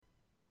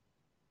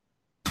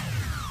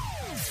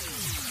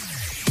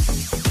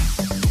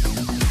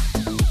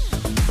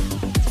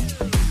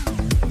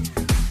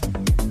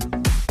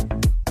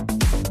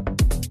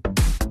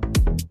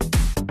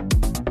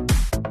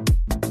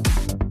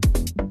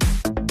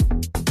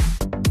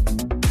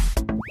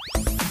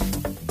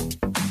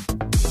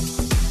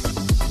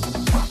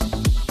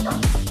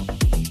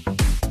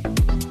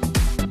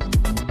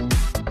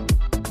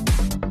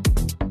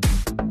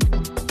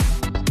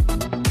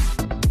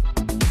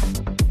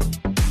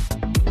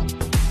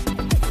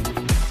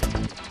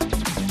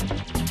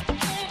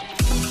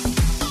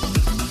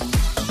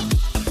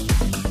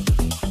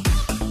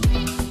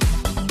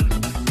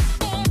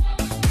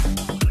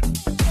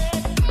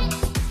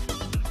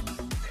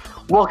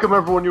Welcome,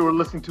 everyone. You are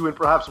listening to and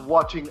perhaps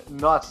watching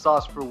Not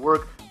Sauce for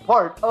Work,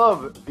 part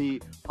of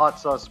the Hot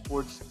Sauce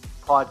Sports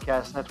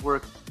Podcast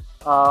Network.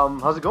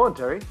 How's it going,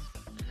 Terry?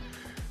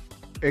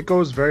 It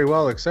goes very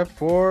well, except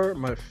for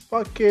my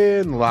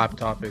fucking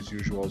laptop as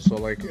usual. So,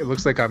 like, it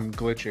looks like I'm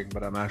glitching,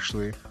 but I'm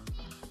actually...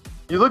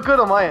 You look good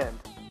on my end.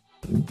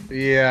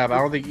 Yeah, but I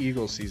don't think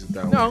Eagle sees it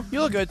that way. No,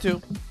 you look good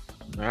too.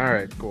 All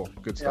right, cool.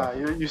 Good stuff.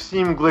 Yeah, you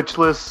seem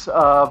glitchless,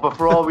 but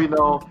for all we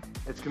know,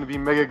 it's going to be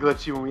mega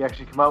glitchy when we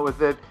actually come out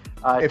with it.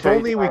 If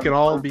only we can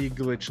all be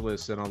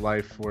glitchless in a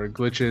life where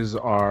glitches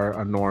are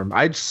a norm.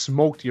 I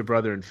smoked your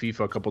brother in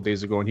FIFA a couple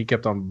days ago, and he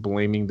kept on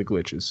blaming the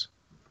glitches.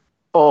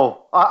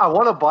 Oh, I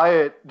want to buy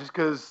it just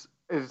because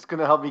it's going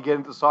to help me get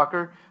into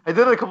soccer. I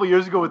did it a couple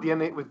years ago with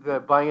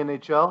buying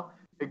NHL.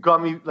 It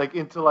got me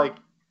into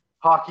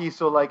hockey.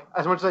 So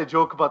as much as I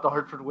joke about the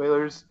Hartford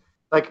Whalers,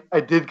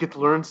 I did get to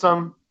learn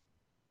some.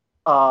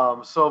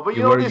 But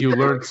you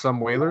learned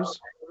some Whalers.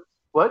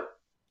 What?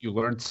 You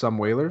learned some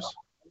Whalers.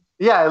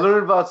 Yeah, I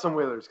learned about some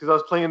Whalers because I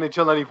was playing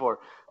NHL 94.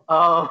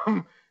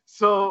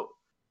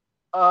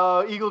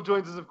 Eagle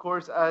joins us, of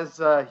course, as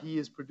he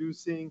is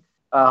producing.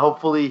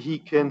 Hopefully he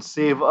can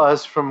save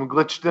us from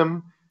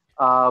glitchdom.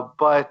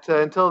 But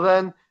until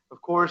then,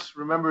 of course,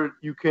 remember,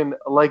 you can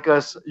like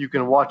us, you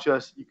can watch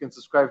us, you can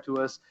subscribe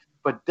to us,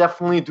 but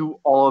definitely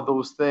do all of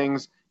those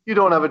things. You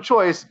don't have a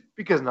choice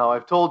because now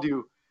I've told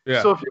you.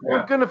 Yeah. So if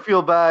you're going to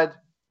feel bad,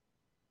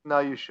 now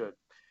you should.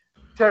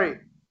 Terry,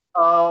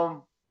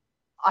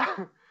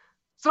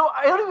 so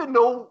I don't even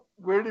know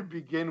where to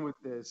begin with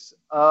this.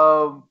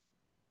 The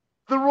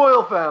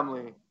royal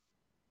family.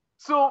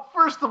 So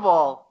first of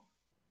all,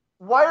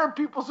 why are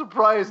people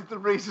surprised at the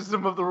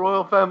racism of the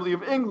royal family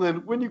of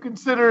England when you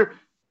consider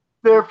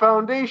their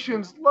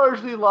foundations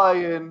largely lie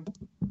in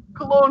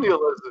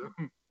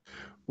colonialism?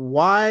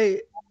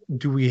 Why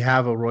do we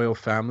have a royal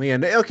family?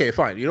 And okay,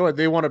 fine. You know what?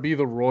 They want to be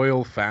the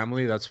royal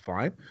family. That's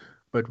fine.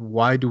 But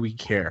why do we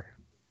care?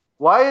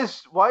 Why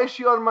is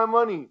she on my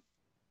money?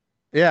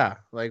 Yeah,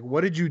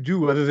 what did you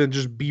do other than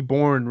just be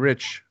born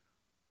rich?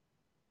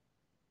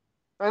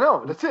 I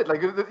know, that's it.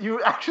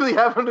 You actually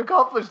haven't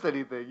accomplished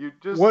anything. You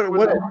just what?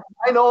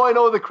 I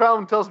know. The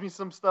crown tells me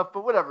some stuff,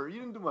 but whatever.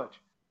 You didn't do much.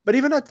 But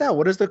even at that,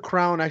 what does the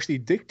crown actually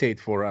dictate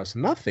for us?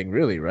 Nothing,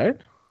 really,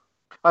 right?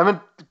 I meant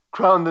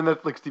Crown, the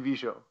Netflix TV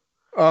show.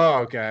 Oh,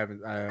 okay.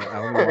 I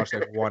only watched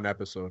one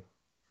episode.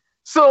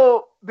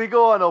 So they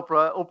go on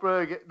Oprah.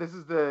 Oprah, this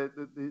is the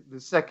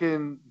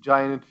second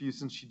giant interview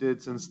since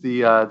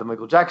the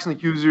Michael Jackson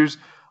accusers.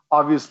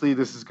 Obviously,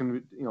 this is going to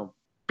be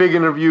big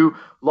interview.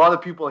 A lot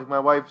of people, like my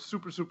wife,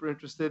 super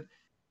interested.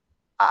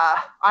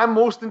 I'm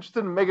most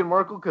interested in Meghan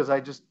Markle because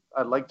I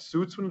liked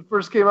Suits when it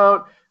first came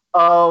out.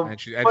 And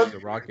she's a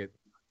rocket.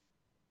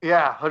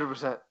 Yeah,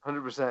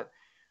 100%.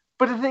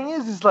 But the thing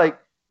is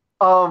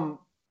the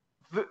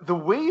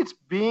way it's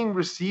being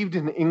received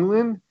in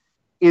England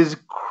is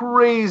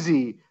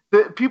crazy.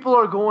 That people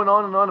are going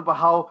on and on about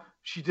how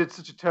she did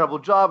such a terrible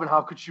job and how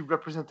could she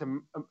represent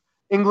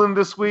England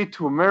this way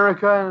to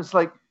America. And it's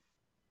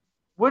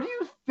what do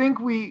you think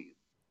we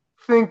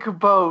think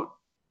about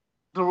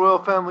the royal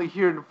family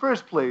here in the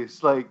first place?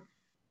 There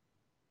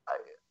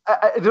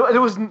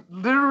was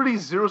literally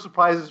zero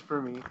surprises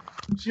for me.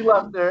 She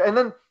left there. And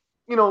then,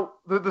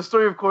 the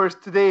story, of course,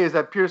 today is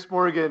that Piers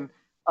Morgan,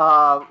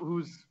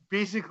 who's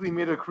basically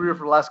made a career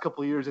for the last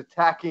couple of years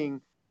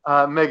attacking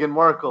Meghan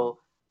Markle,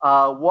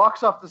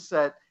 walks off the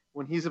set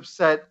when he's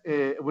upset,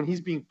 when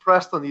he's being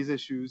pressed on these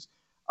issues.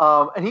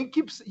 And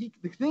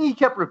the thing he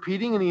kept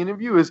repeating in the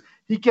interview is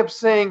he kept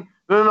saying,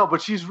 no,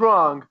 but she's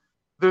wrong.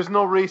 There's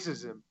no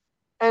racism.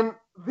 And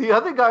the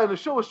other guy on the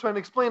show was trying to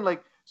explain,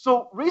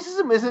 so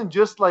racism isn't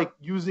just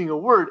using a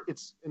word,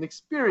 it's an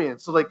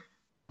experience. So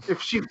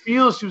if she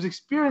feels she was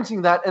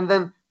experiencing that and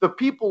then the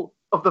people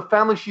of the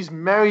family she's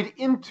married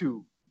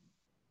into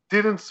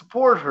didn't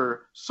support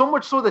her, so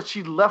much so that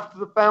she left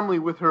the family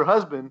with her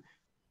husband.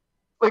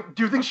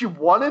 Do you think she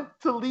wanted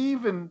to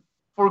leave and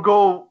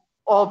forego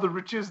all the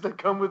riches that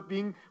come with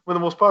being one of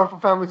the most powerful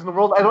families in the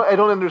world? I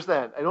don't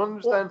understand.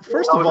 Well,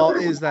 first of all,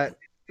 is that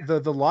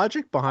the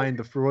logic behind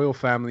the royal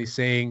family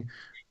saying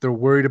they're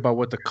worried about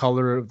what the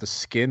color of the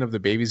skin of the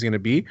baby's going to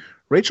be.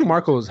 Rachel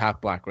Markle is half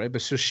black, right?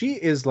 But so she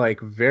is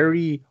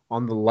very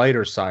on the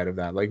lighter side of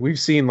that. We've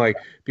seen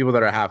people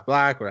that are half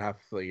black or half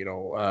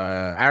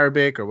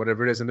Arabic or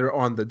whatever it is, and they're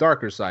on the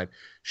darker side.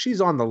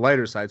 She's on the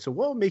lighter side. So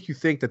what will make you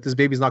think that this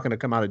baby's not going to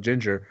come out of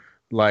ginger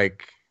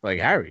like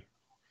Harry?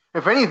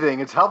 If anything,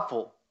 it's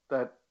helpful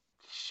that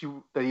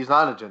he's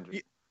not a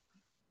ginger.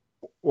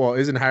 Well,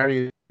 isn't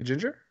Harry a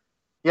ginger?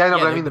 Yeah, no,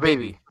 but I mean the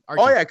baby.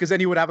 Oh, yeah, because then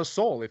he would have a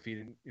soul if he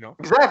didn't,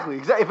 Exactly.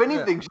 If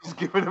anything, she's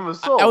giving him a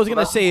soul. I was going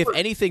to say, if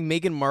anything,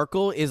 Meghan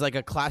Markle is a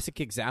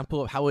classic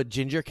example of how a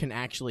ginger can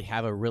actually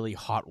have a really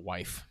hot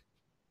wife.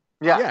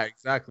 Yeah,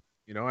 exactly.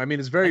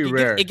 It's very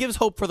rare. It gives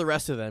hope for the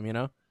rest of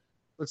them,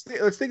 Let's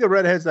think of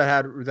redheads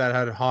that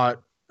had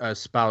hot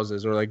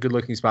spouses or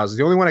good-looking spouses.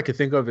 The only one I could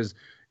think of is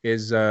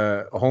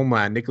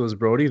Homeland, Nicholas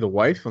Brody, the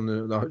wife on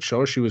the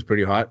show. She was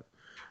pretty hot.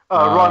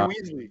 Ron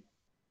Weasley.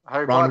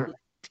 Harry Potter.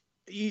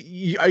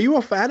 Are you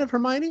a fan of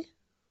Hermione?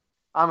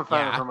 I'm a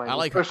fan of Yeah, Hermione, I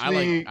like her.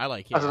 especially I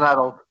like as an him.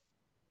 adult.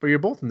 But you're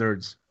both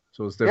nerds,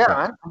 so it's Yeah,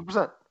 different. man,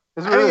 100%.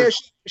 It's I mean, really yeah,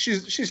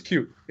 she's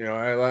cute. You know,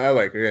 I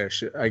like her.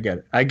 Yeah, I get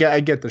it. I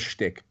get the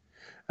shtick.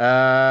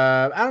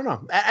 I don't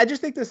know. I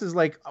just think this is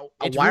like,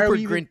 It's why are Rupert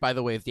we even Grint, by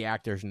the way, is the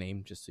actor's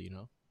name, just so you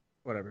know.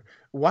 whatever?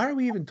 Why are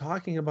we even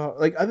talking about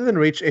like other than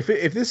Rachel?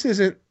 If this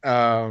isn't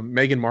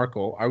Meghan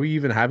Markle, are we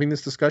even having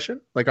this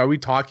discussion? Like, are we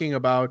talking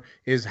about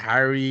is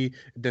Harry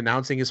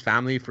denouncing his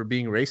family for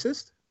being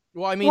racist?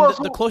 Well, I mean, Well,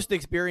 the closest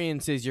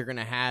experiences you're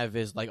gonna have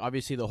is like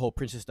obviously the whole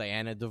Princess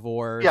Diana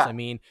divorce. Yeah. I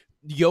mean,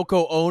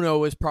 Yoko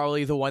Ono is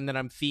probably the one that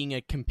I'm seeing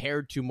it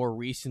compared to more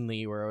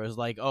recently, where it was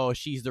like, oh,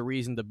 she's the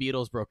reason the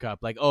Beatles broke up.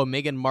 Like, oh,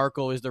 Meghan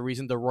Markle is the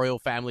reason the royal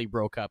family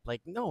broke up.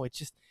 Like, no, it's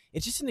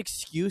just an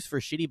excuse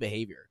for shitty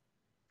behavior.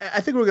 I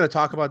think we're going to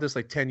talk about this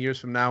like 10 years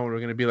from now, and we're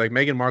going to be like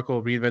Meghan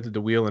Markle reinvented the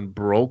wheel and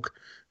broke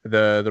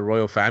the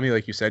royal family,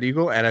 like you said,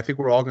 Eagle. And I think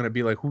we're all going to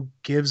be like, who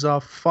gives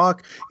a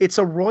fuck? It's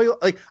a royal.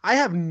 Like, I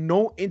have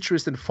no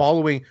interest in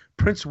following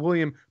Prince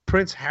William,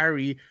 Prince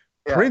Harry,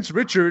 Prince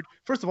Richard.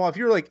 First of all, if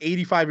you're like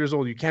 85 years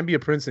old, you can't be a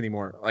prince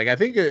anymore. Like, I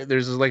think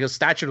there's like a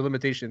statute of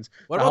limitations.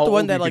 What about the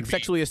one that like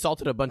sexually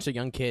assaulted a bunch of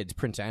young kids,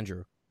 Prince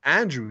Andrew?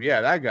 Andrew,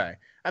 yeah, that guy.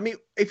 I mean,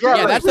 if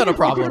Yeah, that's not a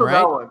problem,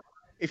 right?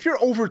 If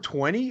you're over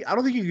 20, I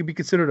don't think you can be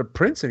considered a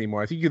prince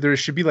anymore. I think there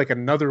should be like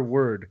another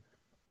word,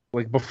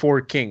 like before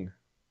king.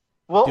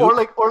 Well, or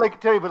like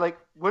Terry, but like,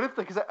 what if?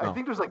 Because I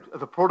think there's like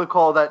the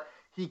protocol that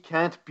he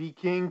can't be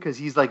king because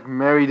he's like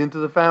married into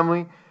the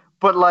family.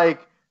 But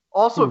like,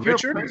 also, if you're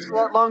a prince for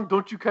that long,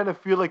 don't you kind of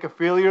feel like a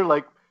failure?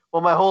 Like,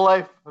 well, my whole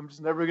life, I'm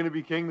just never gonna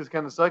be king. This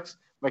kind of sucks.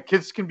 My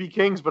kids can be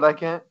kings, but I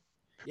can't.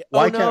 Yeah.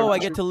 Oh no, I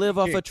get to live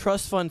off a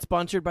trust fund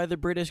sponsored by the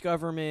British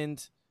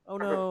government. Oh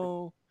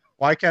no.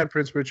 Why can't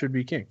Prince Richard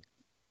be king?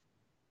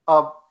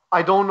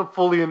 I don't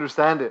fully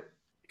understand it.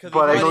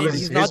 But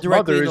he's not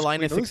directly in the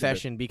line of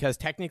succession because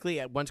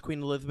technically, once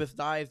Queen Elizabeth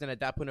dies, then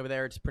at that point over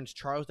there, it's Prince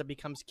Charles that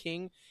becomes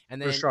king,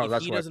 and then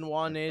if he doesn't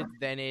want it,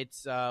 then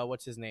it's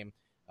what's his name?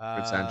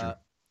 Prince Andrew.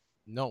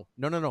 No.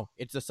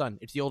 It's the son.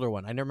 It's the older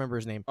one. I never remember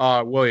his name.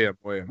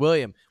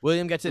 William.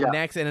 William gets it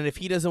next, and then if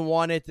he doesn't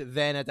want it,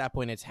 then at that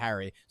point it's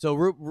Harry. So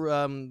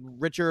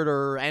Richard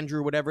or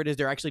Andrew, whatever it is,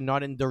 they're actually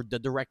not in the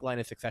direct line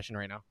of succession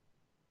right now.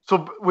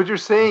 So what you're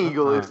saying,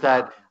 Eagle, is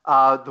that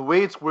the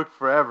way it's worked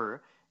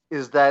forever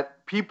is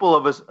that people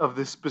of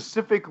this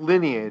specific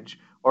lineage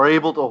are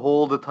able to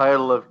hold the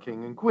title of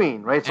king and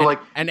queen, right? So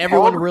and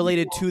everyone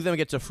related to them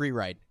gets a free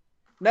ride.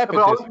 But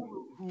all the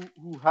people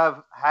who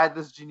have had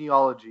this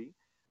genealogy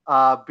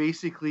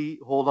basically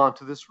hold on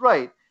to this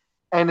right.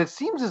 And it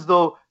seems as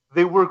though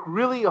they work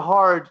really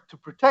hard to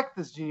protect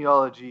this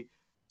genealogy.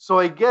 So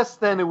I guess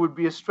then it would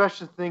be a stretch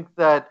to think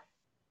that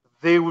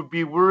they would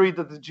be worried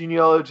that the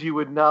genealogy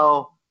would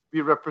now be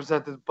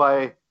represented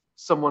by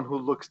someone who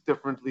looks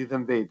differently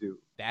than they do.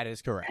 That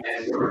is correct.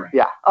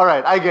 Yeah. All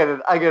right. I get it.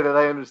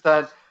 I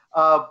understand.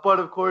 But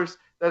of course,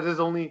 that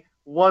is only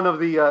one of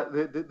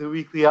the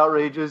weekly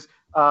outrages.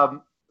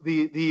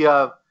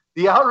 The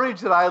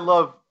outrage that I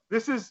love.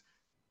 This is.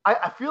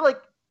 I feel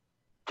like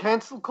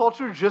cancel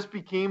culture just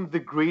became the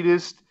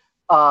greatest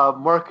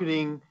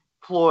marketing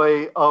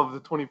ploy of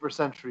the 21st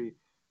century.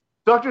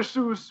 Dr.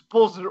 Seuss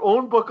pulls their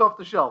own book off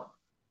the shelf.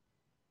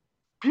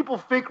 People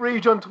fake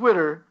rage on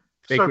Twitter.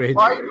 Start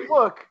buying the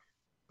book.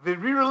 They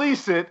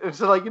re-release it and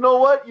say, like, you know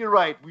what? You're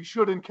right. We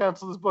shouldn't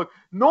cancel this book.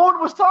 No one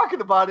was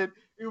talking about it.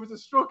 It was a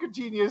stroke of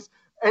genius.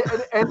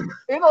 And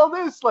in all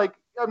this, like,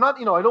 I'm not,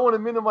 I don't want to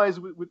minimize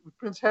what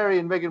Prince Harry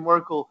and Meghan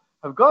Markle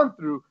have gone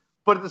through,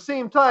 but at the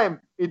same time,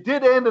 it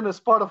did end in a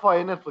Spotify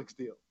and Netflix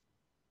deal.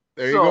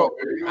 There you go.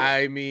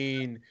 I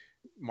mean,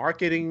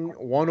 marketing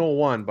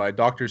 101 by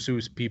Dr.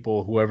 Seuss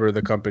people, whoever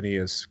the company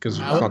is, because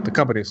it's not the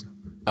companies.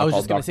 I was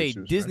just going to say,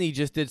 Disney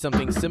just did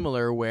something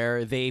similar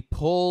where they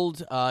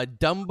pulled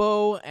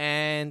Dumbo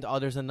and,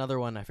 there's another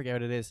one. I forget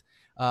what it is.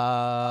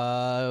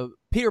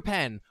 Peter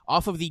Pan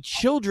off of the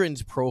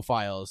children's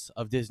profiles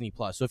of Disney+.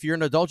 So if you're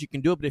an adult, you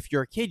can do it. But if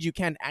you're a kid, you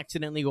can't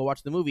accidentally go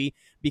watch the movie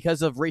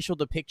because of racial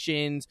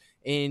depictions.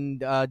 In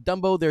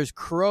Dumbo, there's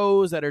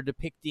crows that are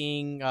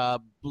depicting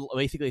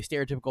basically a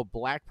stereotypical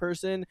black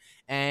person.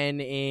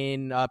 And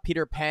in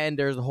Peter Pan,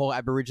 there's the whole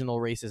Aboriginal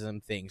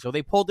racism thing. So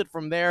they pulled it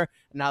from there.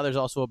 And now there's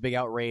also a big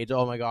outrage.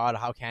 Oh, my God,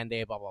 how can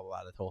they? Blah, blah,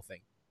 blah, that whole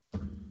thing.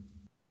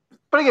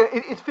 But again,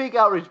 it's fake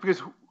outrage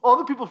because all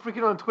the people freaking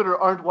out on Twitter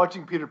aren't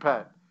watching Peter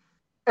Pan.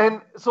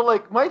 And so,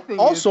 like, my thing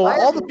also,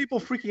 all the people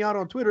freaking out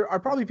on Twitter are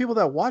probably people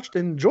that watched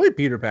and enjoyed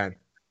Peter Pan.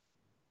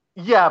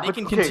 Yeah, they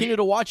can continue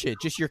to watch it.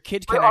 Just your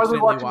kids can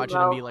accidentally watch it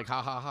and be like,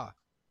 ha, ha, ha.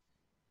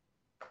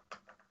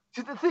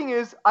 See, the thing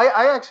is,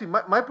 I actually,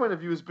 my point of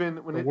view has been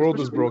when the world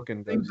is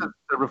broken. Things that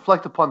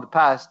reflect upon the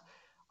past,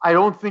 I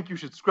don't think you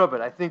should scrub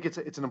it. I think it's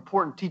an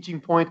important teaching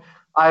point.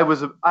 I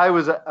was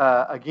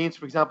against,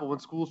 for example, when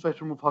schools tried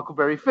to remove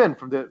Huckleberry Finn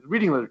from the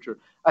reading literature.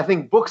 I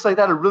think books like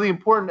that are really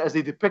important as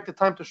they depict a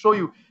time to show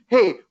you,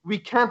 hey, we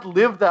can't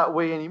live that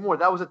way anymore.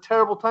 That was a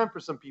terrible time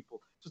for some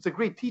people. So it's a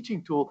great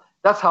teaching tool.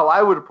 That's how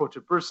I would approach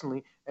it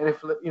personally. And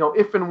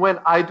if and when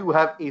I do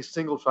have a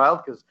single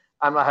child, because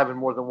I'm not having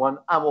more than one,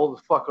 I'm old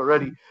as fuck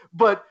already.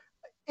 But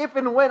if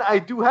and when I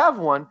do have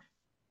one,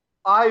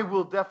 I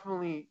will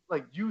definitely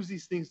like use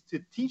these things to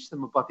teach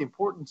them about the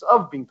importance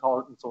of being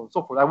tolerant and so on and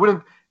so forth. I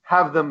wouldn't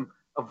have them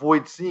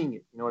avoid seeing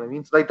it. You know what I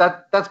mean? So like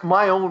that's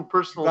my own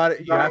personal.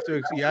 You have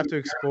to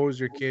expose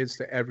your kids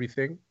to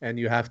everything, and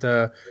you have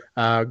to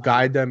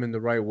guide them in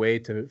the right way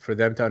for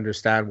them to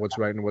understand what's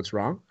right and what's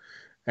wrong.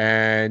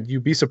 And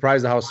you'd be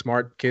surprised at how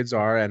smart kids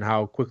are and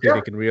how quickly they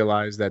can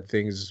realize that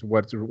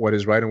what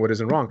is right and what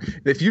isn't wrong.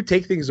 If you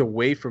take things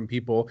away from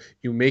people,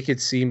 you make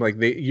it seem like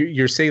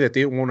you're saying that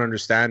they won't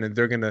understand and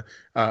they're gonna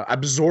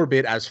absorb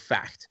it as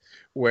fact.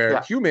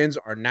 Where humans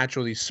are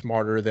naturally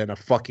smarter than a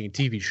fucking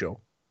TV show.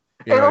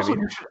 You and also,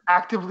 you should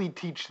actively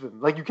teach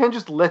them. Like, you can't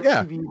just let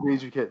TV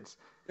raise your kids.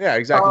 Yeah,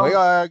 exactly.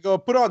 Go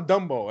put on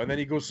Dumbo, and then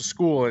he goes to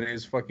school and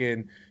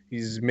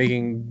he's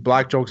making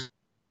black jokes.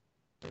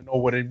 You know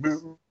what it.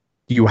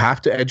 You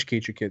have to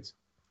educate your kids.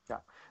 Yeah.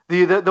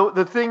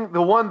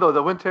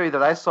 The one Terry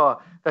that I saw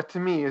that to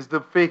me is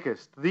the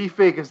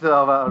fakest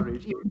of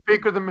outrage, even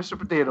faker than Mr.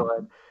 Potato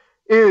Head,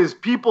 is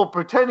people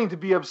pretending to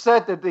be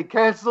upset that they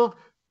canceled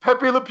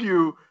Pepe Le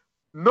Pew.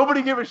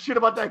 Nobody gave a shit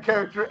about that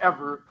character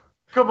ever.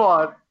 Come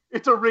on.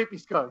 It's a rapey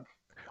skunk.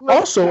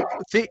 Also,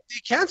 they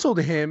canceled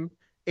him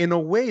in a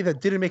way that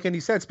didn't make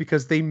any sense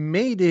because they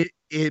made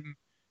it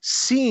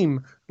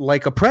seem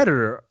like a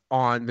predator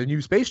on the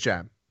new Space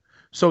Jam.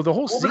 So the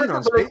whole scene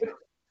on Space...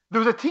 There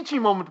was a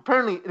teaching moment.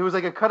 Apparently, it was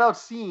like a cutout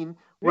scene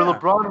where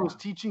LeBron was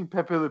teaching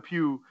Pepe Le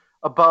Pew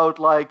about,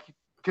 like,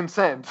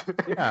 consent.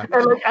 Yeah.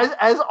 And like,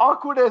 as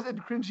awkward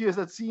and cringy as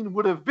that scene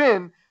would have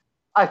been,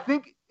 I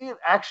think it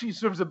actually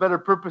serves a better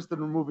purpose than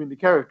removing the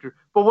character.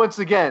 But once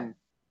again,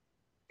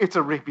 it's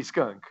a rapey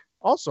skunk.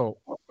 Also,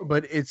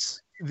 but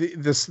it's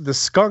the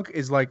skunk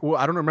is like, well,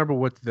 I don't remember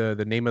what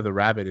the name of the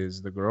rabbit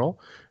is, the girl,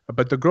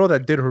 but the girl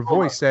that did her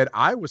voice said,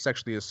 I was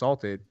sexually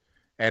assaulted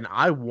and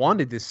I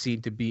wanted this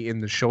scene to be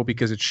in the show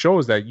because it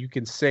shows that you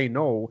can say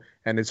no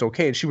and it's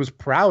okay. And she was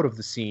proud of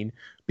the scene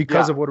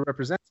because of what it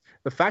represents.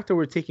 The fact that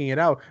we're taking it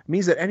out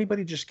means that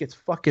anybody just gets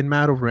fucking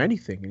mad over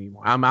anything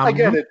anymore. I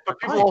get it, but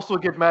people also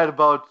get mad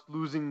about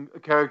losing a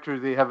character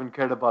they haven't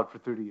cared about for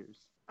 30 years.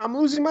 I'm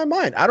losing my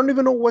mind. I don't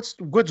even know what's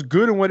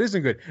good and what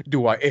isn't good.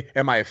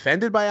 Am I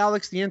offended by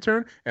Alex the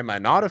intern? Am I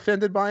not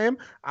offended by him?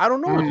 I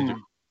don't know what to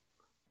do.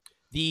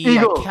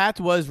 The cat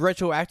was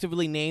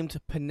retroactively named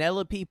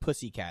Penelope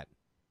Pussycat.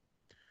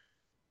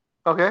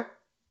 Okay.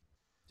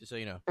 Just so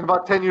you know. In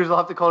about 10 years, I'll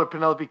have to call her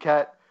Penelope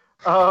Cat.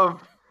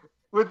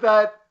 With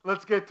that,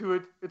 let's get to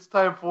it. It's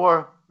time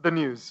for the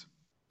news.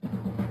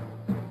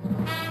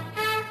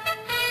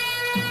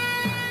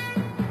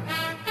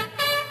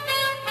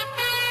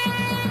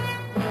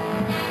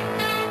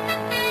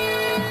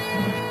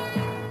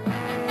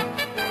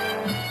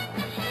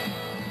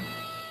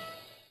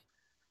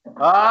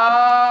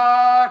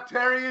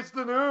 Terry, it's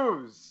the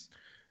news.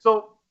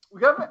 So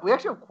we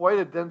actually have quite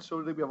a dense show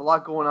today. We have a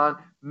lot going on.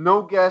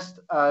 No guest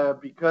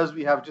because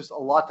we have just a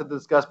lot to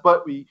discuss,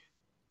 but we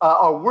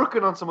are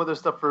working on some other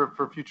stuff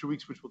for future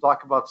weeks, which we'll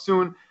talk about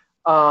soon,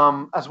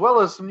 as well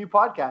as some new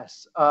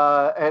podcasts.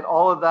 And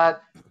all of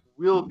that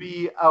will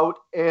be out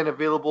and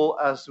available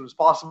as soon as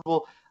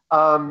possible.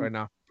 Right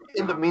now.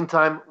 In the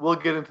meantime, we'll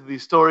get into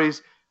these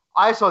stories.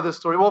 I saw this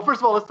story. Well,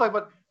 first of all, let's talk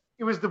about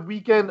it was the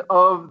weekend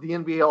of the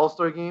NBA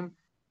All-Star Game,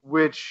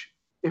 which,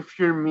 if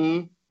you're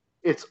me,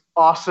 it's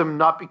awesome,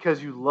 not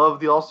because you love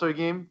the All-Star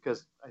Game,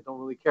 because I don't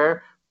really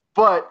care,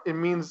 but it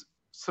means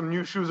some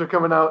new shoes are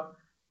coming out.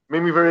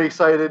 Made me very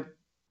excited.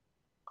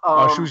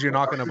 Shoes you're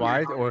not going to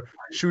buy, or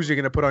shoes you're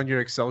going to put on your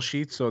Excel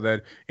sheet so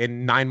that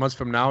in 9 months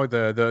from now,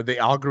 the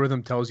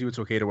algorithm tells you it's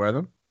okay to wear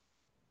them?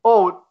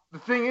 Oh, the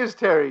thing is,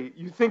 Terry,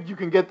 you think you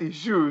can get these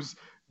shoes.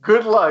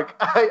 Good luck.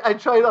 I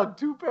tried on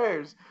 2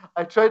 pairs.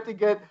 I tried to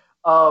get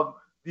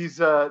these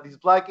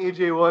black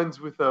AJ1s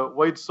with a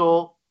white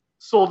sole,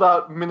 sold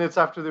out minutes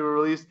after they were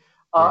released.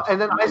 And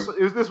then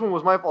this one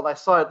was my fault. I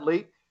saw it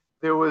late.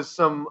 There was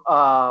some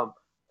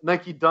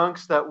Nike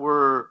Dunks that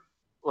were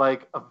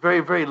like a very,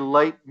 very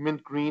light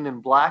mint green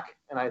and black,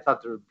 and I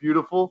thought they were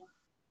beautiful.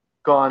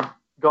 Gone.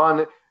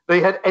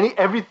 They had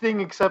everything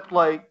except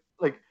like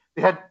they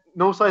had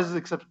no sizes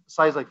except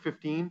size like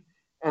 15,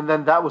 and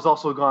then that was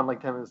also gone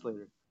like 10 minutes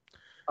later.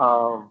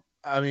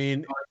 I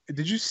mean,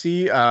 did you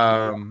see?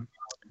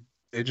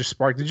 It just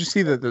sparked. Did you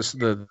see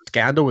the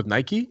scandal with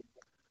Nike?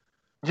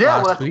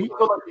 Yeah,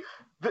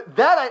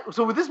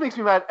 so this makes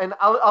me mad, and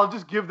I'll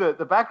just give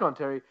the background,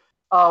 Terry.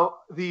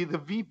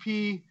 The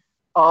VP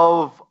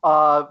of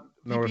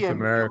North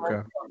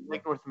America,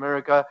 North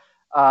America,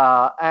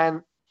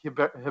 and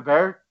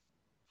Hebert,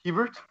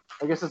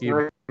 I guess it's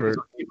Hebert.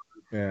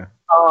 Yeah.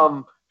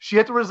 She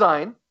had to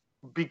resign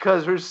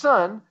because her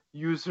son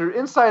used her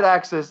inside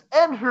access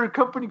and her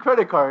company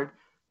credit card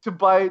to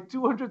buy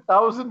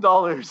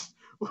 $200,000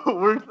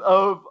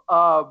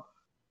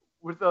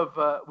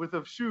 worth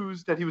of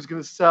shoes that he was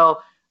going to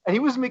sell, and he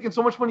was making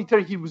so much money,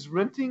 Terry. He was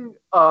renting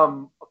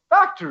a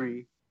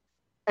factory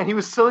and he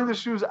was selling the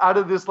shoes out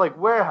of this like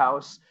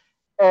warehouse,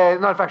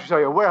 and not factory,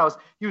 sorry, a warehouse.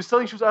 He was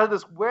selling shoes out of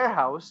this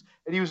warehouse,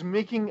 and he was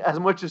making as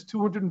much as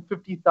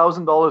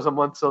 $250,000 a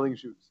month selling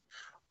shoes.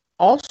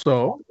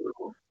 Also,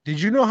 did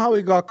you know how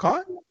he got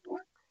caught?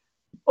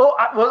 Oh,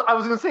 I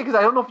was going to say, because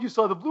I don't know if you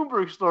saw the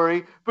Bloomberg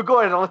story, but go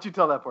ahead, I'll let you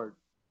tell that part.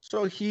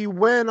 So he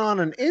went on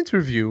an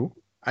interview,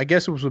 I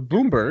guess it was with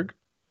Bloomberg,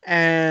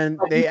 and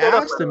they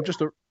asked him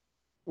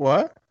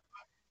what?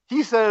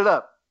 He set it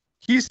up.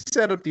 He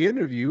set up the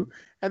interview,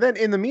 and then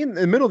in the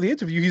middle of the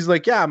interview, he's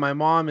like, "Yeah, my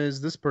mom is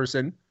this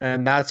person,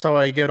 and that's how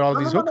I get all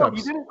these hookups."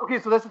 He didn't.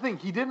 Okay, so that's the thing.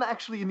 He didn't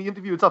actually in the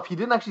interview itself. He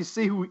didn't actually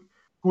say who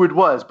it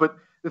was. But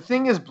the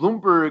thing is,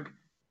 Bloomberg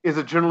is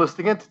a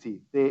journalistic entity.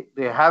 They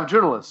have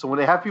journalists. So when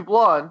they have people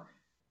on,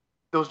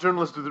 those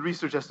journalists do the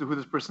research as to who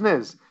this person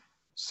is.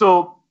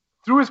 So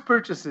through his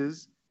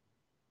purchases,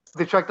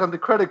 they tracked down the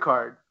credit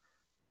card.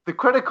 The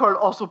credit card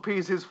also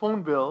pays his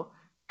phone bill.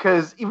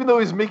 Because even though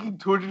he's making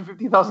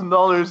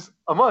 $250,000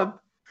 a month,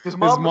 his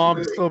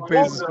mom still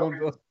pays his phone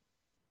bill.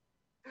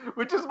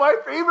 Which is my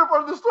favorite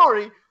part of the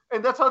story.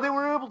 And that's how they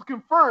were able to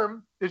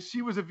confirm that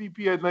she was a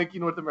VP at Nike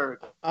North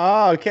America.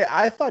 Oh, okay.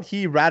 I thought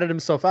he ratted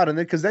himself out. And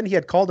then, because then he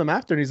had called him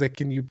after and he's like,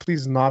 "Can you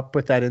please not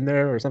put that in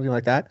there?" or something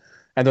like that.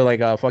 And they're like,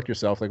 "Fuck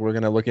yourself. Like, we're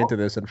going to look into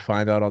this and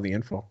find out all the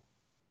info."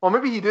 Well,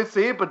 maybe he did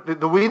say it, but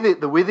the way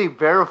they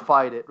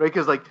verified it, right?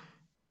 Because like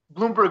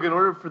Bloomberg, in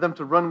order for them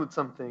to run with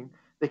something,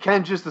 they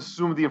can't just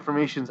assume the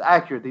information is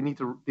accurate. They need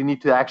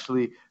to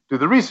actually do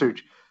the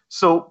research.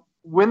 So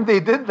when they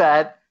did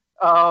that,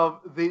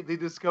 they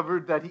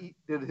discovered that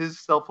his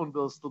cell phone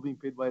bill is still being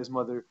paid by his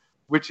mother,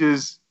 which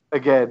is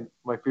again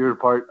my favorite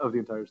part of the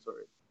entire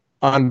story.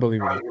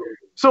 Unbelievable.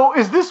 So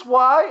is this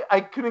why I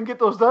couldn't get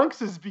those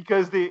dunks? Is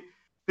because they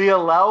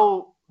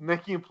allow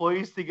Nike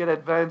employees to get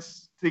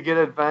advance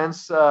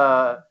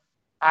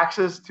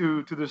access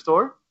to their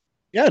store?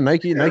 Yeah,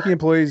 Nike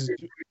employees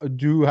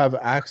do have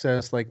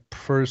access, like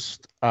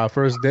first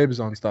dibs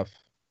on stuff,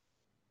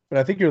 but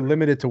I think you're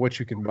limited to what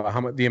you can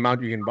buy, the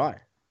amount you can buy.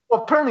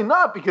 Well, apparently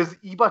not, because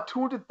he bought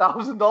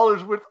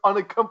 $200,000 worth on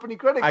a company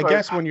credit card. I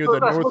guess when you're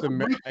the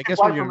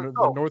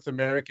North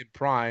American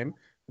Prime,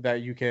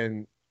 that you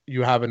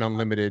have an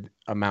unlimited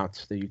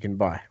amount that you can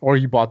buy, or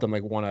you bought them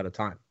like one at a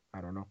time.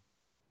 I don't know.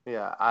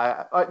 Yeah,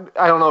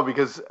 I don't know,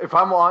 because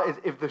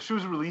if the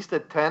shoes released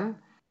at 10.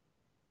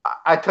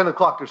 At 10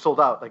 o'clock, they're sold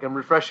out. Like, I'm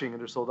refreshing and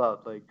they're sold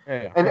out. Like,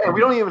 yeah. And we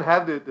don't even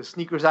have the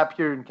sneakers app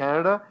here in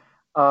Canada,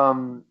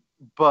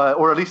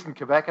 or at least in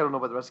Quebec. I don't know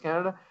about the rest of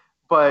Canada,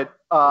 but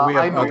we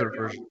have other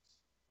versions.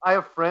 I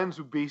have friends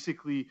who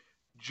basically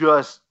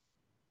just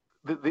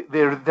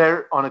they're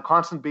there on a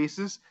constant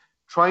basis,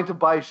 trying to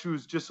buy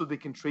shoes just so they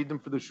can trade them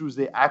for the shoes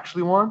they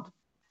actually want,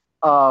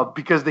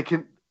 because they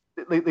can.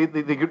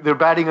 They're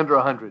batting under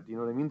 100. You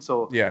know what I mean?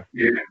 So yeah,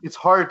 it's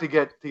hard to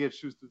get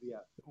shoes through the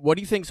app. What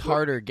do you think's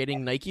harder,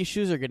 getting Nike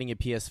shoes or getting a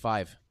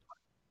PS5?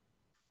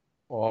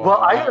 Well,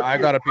 I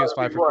got a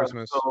PS5 for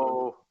Christmas.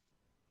 So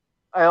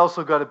I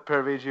also got a pair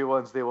of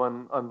AJ1s. They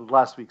won on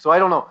last week. So I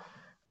don't know.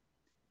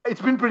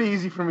 It's been pretty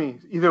easy for me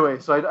either way.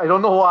 So I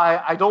don't know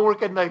why. I don't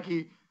work at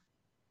Nike.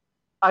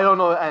 I don't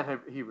know Ann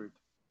Hebert.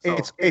 So.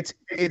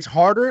 It's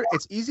harder.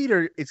 It's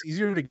easier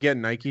to get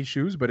Nike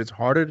shoes, but it's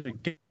harder to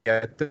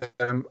get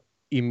them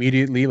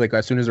immediately, like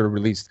as soon as they're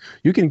released.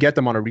 You can get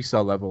them on a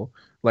resale level,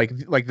 like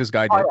this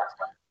guy did. Yeah.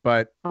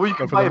 But for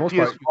the most part,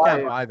 you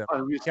can't buy them.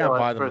 You can't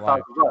buy them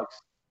live.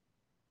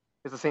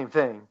 It's the same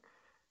thing.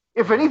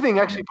 If anything,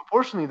 actually,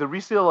 proportionally, the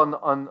resale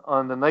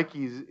on the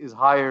Nikes is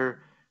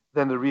higher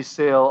than the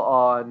resale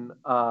on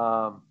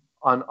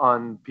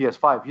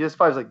PS5.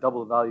 PS5 is like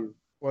double the value.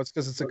 Well, it's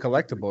because it's a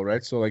collectible,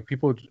 right? So like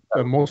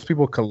most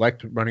people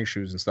collect running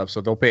shoes and stuff,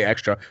 so they'll pay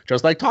extra.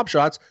 Just like Top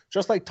Shots,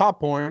 just like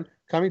Top Porn,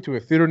 coming to a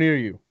theater near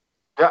you.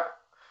 Yeah.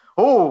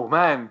 Oh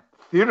man,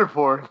 theater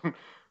porn.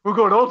 We're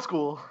going old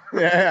school.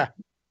 Yeah.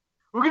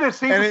 We're gonna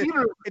save the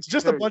theater. It's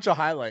just a bunch of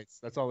highlights.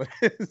 That's all it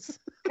is.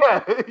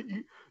 Yeah.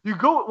 You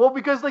go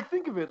because like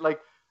think of it, like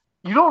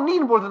you don't need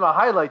more than a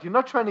highlight. You're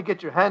not trying to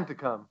get your hand to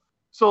come.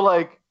 So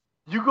like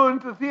you go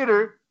into the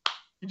theater,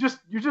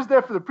 you're just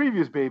there for the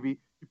previews, baby.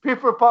 You pay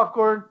for a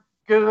popcorn,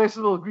 get a nice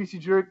little greasy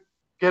jerk,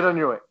 get on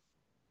your way.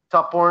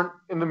 Top Porn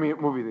in the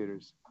movie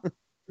theaters.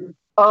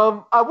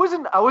 I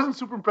wasn't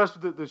super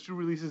impressed with the shoe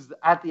releases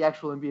at the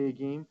actual NBA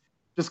game,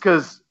 just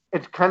because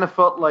it kind of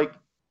felt like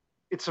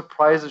it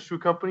surprised the shoe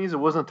companies. It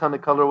wasn't a ton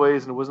of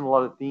colorways and it wasn't a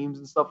lot of themes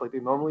and stuff like they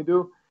normally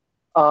do.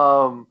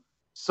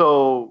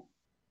 So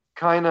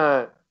kind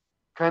of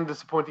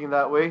disappointing in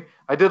that way.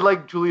 I did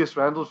like Julius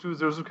Randle shoes.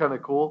 Those were kind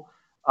of cool.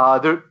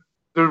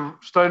 They're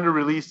starting to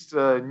release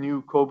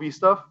new Kobe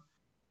stuff,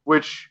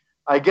 which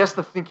I guess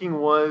the thinking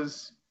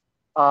was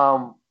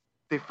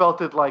they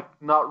felt it like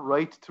not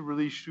right to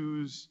release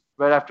shoes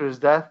right after his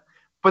death,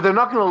 but they're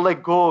not going to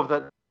let go of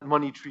that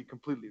money tree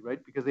completely, right?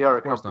 Because they are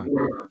a company.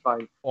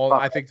 Well,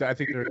 I think they're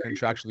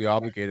contractually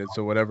obligated.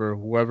 So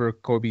whoever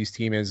Kobe's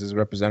team is, his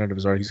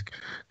representatives are, he's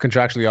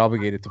contractually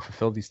obligated to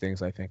fulfill these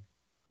things, I think.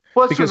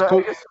 Well, that's because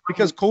true.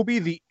 because Kobe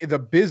the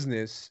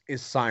business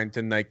is signed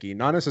to Nike,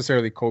 not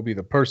necessarily Kobe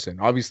the person.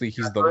 Obviously,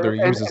 he's the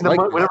he was his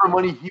likeness. Whatever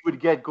money he would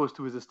get goes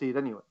to his estate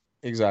anyway.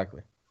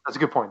 Exactly. That's a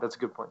good point.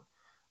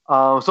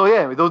 So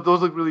yeah,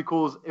 those look really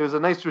cool. It was a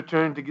nice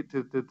return to get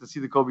to see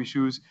the Kobe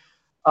shoes.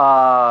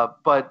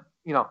 But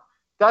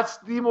that's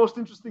the most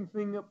interesting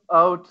thing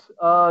about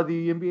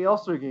the NBA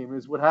All-Star game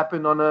is what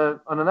happened on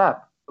an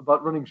app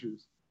about running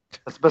shoes.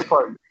 That's the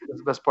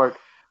best part.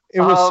 It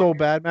was so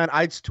bad, man.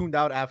 I tuned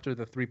out after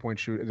the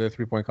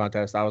 3-point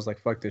contest. I was like,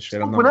 fuck this shit.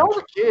 When I was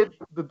a kid,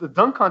 the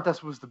dunk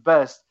contest was the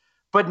best.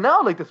 But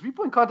now, like, the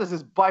 3-point contest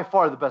is by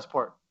far the best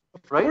part.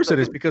 Right? Of course it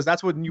is, because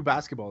that's what new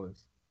basketball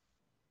is.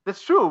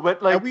 That's true,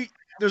 but like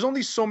there's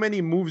only so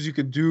many moves you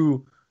could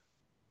do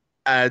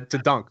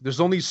to dunk. There's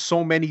only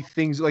so many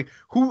things. Like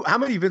how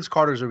many Vince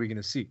Carters are we going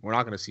to see? We're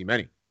not going to see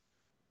many.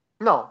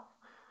 No,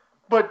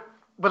 but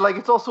like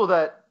it's also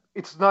that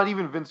it's not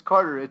even Vince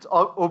Carter. It's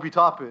Obi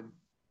Toppin,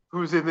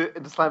 who's in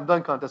the slam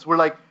dunk contest. Where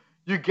like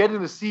you get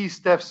to see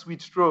Steph's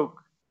sweet stroke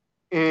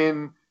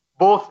in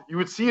both. You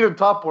would see it in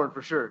Top Born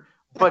for sure,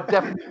 but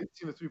definitely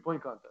see the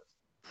 3-point contest.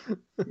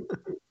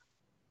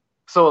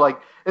 So like,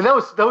 and that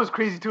was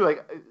crazy too.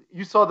 Like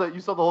you saw the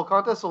whole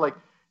contest. So like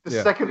the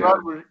second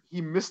round where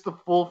he missed the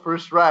full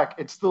first rack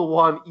and still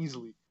won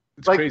easily.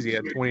 It's like, crazy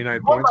at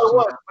 29 points.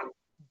 But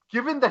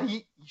given that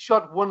he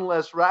shot one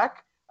less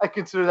rack, I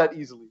consider that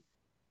easily.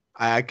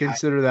 I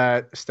consider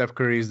that Steph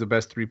Curry is the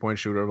best 3-point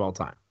shooter of all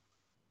time.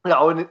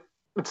 No, and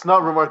it's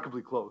not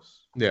remarkably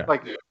close. Yeah.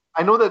 Like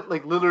I know that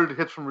like Lillard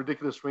hits from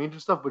ridiculous range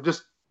and stuff, but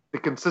just the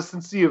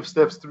consistency of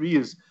Steph's three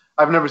is.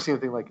 I've never seen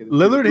anything like it.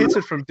 Lillard hits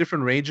it from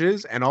different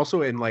ranges and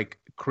also in like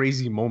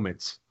crazy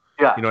moments.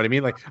 Yeah. You know what I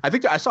mean? Like I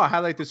think I saw a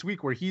highlight this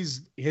week where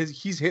he's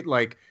hit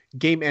like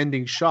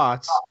game-ending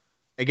shots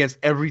against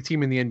every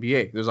team in the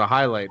NBA. There's a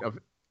highlight of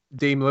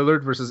Dame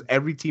Lillard versus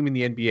every team in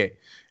the NBA.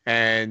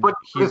 But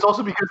it's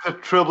also because the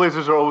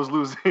Trailblazers are always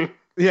losing.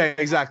 Yeah,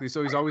 exactly.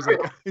 So he's always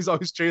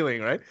always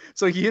trailing, right?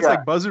 So he hits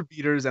like buzzer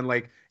beaters and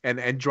like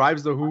and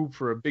drives the hoop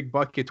for a big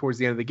bucket towards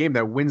the end of the game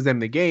that wins them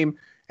the game.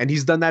 And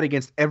he's done that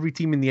against every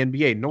team in the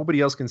NBA.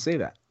 Nobody else can say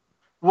that.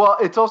 Well,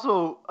 it's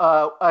also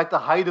at the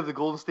height of the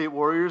Golden State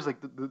Warriors, like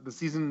the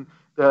season,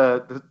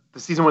 the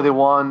season where they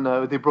won,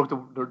 they broke the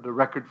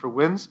record for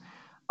wins.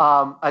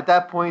 At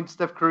that point,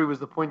 Steph Curry was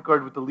the point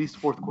guard with the least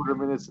fourth quarter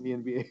minutes in the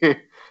NBA.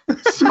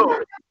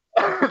 So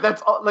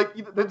that's all. Like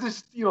that's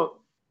just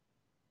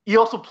he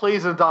also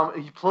plays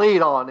he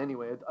played on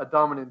anyway a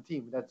dominant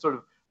team that sort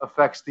of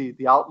affects the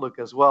outlook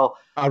as well.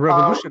 A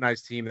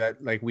revolutionized team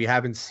that like we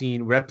haven't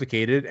seen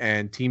replicated,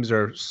 and teams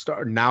are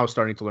now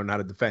starting to learn how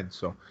to defend.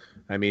 So,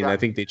 I mean, I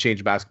think they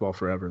changed basketball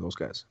forever. Those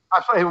guys.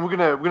 And we're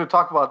gonna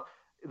talk about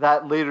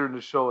that later in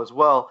the show as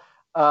well.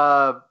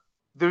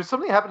 There's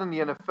something happened in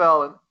the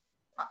NFL, and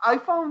I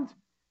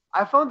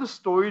found the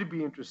story to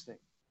be interesting.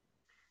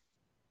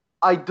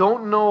 I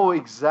don't know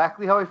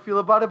exactly how I feel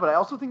about it, but I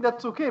also think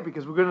that's okay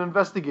because we're going to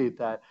investigate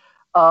that.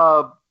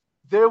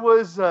 There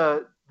was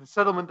the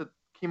settlement that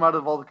came out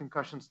of all the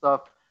concussion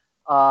stuff.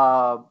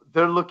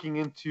 They're looking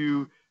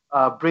into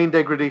brain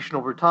degradation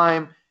over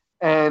time,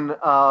 and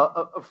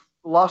a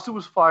lawsuit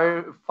was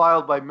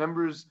filed by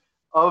members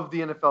of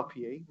the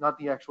NFLPA, not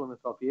the actual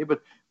NFLPA,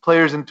 but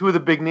players, and two of the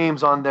big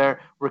names on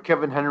there were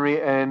Kevin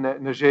Henry and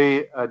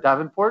Najee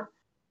Davenport.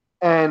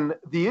 And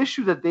the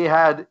issue that they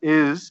had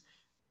is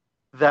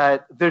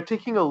that they're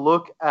taking a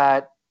look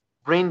at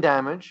brain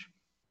damage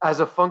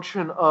as a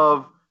function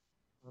of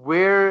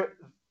where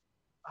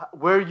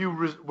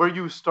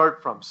you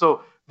start from.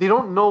 So they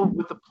don't know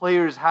what the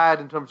players had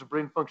in terms of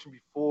brain function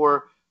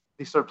before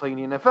they start playing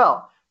in the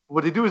NFL.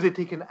 What they do is they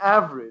take an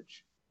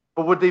average.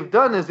 But what they've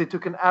done is they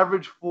took an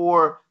average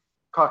for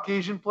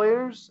Caucasian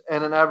players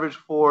and an average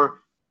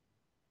for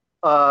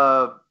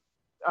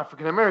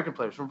African-American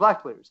players, from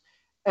black players.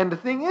 And the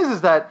thing is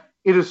that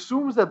it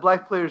assumes that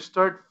black players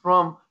start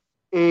from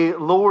a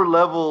lower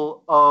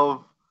level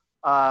of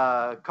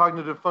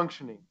cognitive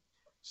functioning,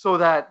 so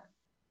that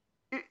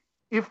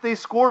if they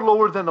score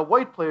lower than a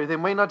white player, they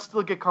might not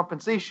still get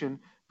compensation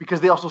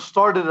because they also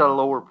started at a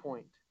lower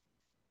point.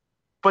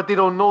 But they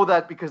don't know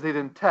that because they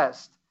didn't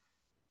test.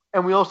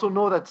 And we also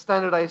know that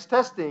standardized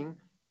testing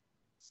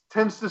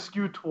tends to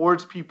skew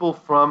towards people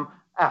from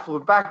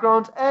affluent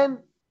backgrounds, and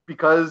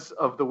because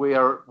of the way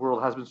our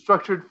world has been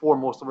structured for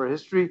most of our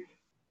history,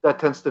 that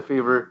tends to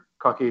favor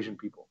Caucasian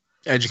people.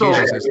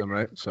 Education system,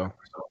 right? So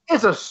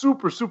it's a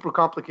super, super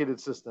complicated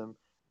system.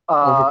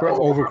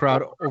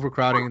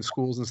 Overcrowding in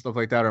schools and stuff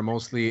like that are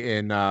mostly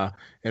in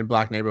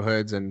black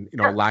neighborhoods, and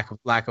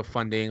lack of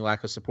funding,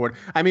 lack of support.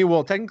 I mean,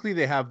 well, technically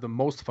they have the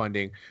most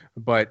funding,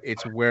 but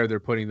it's where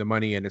they're putting the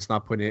money, and it's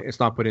not put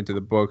into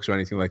the books or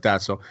anything like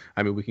that. So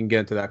I mean, we can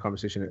get into that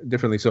conversation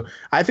differently. So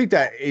I think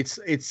that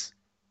it's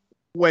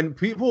when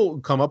people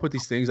come up with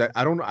these things,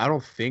 I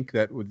don't think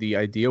that the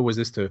idea was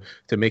this to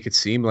make it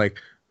seem like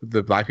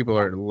the black people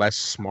are less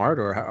smart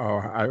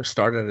or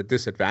started at a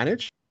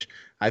disadvantage.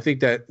 I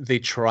think that they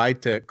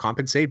tried to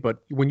compensate, but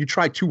when you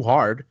try too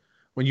hard,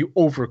 when you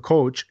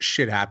overcoach,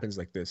 shit happens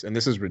like this. And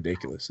this is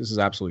ridiculous. This is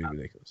absolutely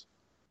ridiculous.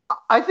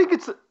 I think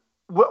it's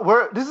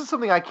where this is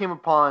something I came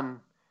upon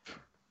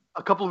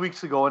a couple of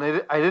weeks ago,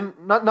 and I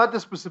didn't not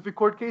this specific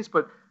court case,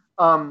 but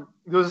there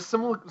was a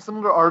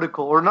similar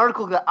article or an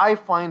article that I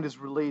find is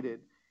related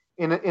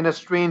in a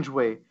strange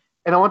way,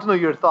 and I want to know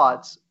your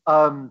thoughts.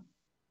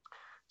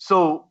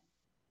 So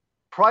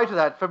prior to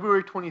that,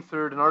 February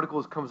 23rd, an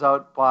article comes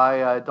out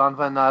by Don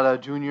Van Natta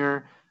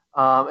Jr.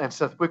 And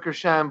Seth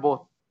Wickersham,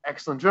 both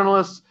excellent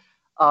journalists.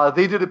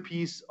 They did a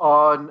piece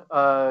on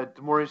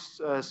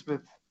DeMaurice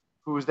Smith,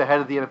 who was the head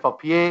of the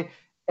NFLPA,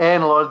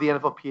 and a lot of the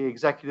NFLPA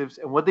executives.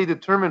 And what they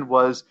determined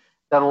was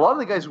that a lot of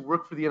the guys who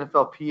work for the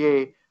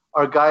NFLPA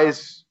are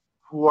guys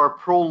who are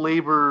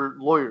pro-labor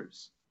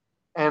lawyers.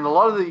 And a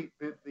lot of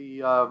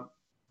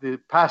the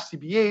past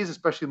CBAs,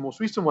 especially the most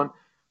recent one,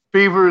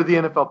 favor the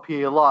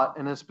NFLPA a lot,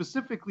 and has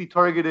specifically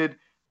targeted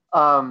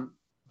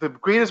the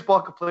greatest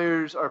bulk of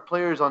players are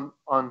players on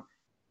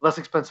less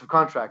expensive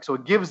contracts. So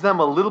it gives them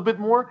a little bit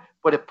more,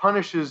 but it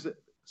punishes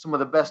some of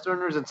the best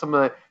earners and some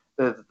of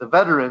the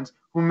veterans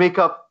who make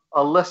up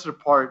a lesser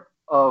part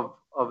of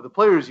the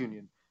players'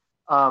 union.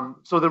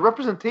 So the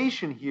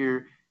representation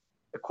here,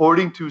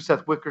 according to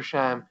Seth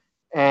Wickersham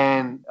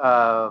and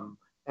Don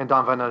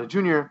Van Natta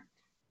Jr.,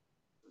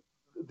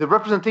 the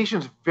representation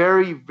is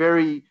very,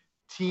 very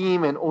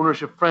team and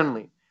ownership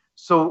friendly.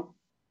 So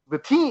the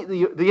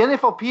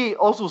NFLPA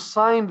also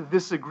signed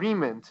this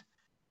agreement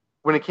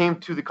when it came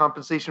to the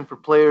compensation for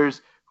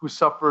players who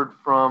suffered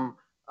from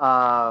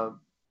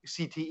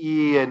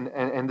CTE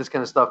and this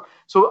kind of stuff.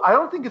 So I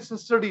don't think it's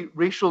necessarily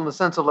racial in the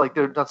sense of like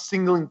they're not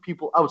singling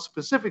people out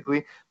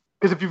specifically,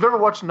 because if you've ever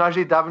watched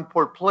Najee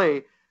Davenport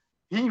play,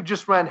 he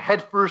just ran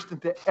headfirst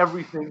into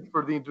everything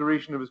for the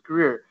duration of his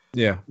career.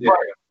 Yeah. But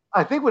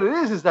I think what it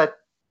is that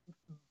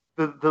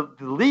the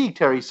league,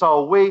 Terry, saw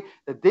a way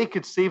that they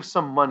could save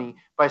some money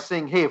by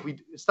saying, hey, if we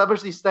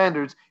establish these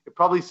standards, it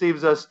probably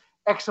saves us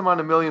X amount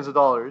of millions of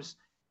dollars.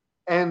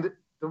 And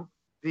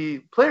the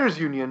players'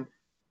 union,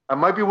 I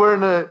might be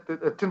wearing a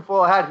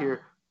tinfoil hat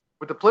here,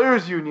 but the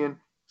players' union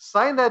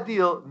signed that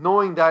deal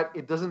knowing that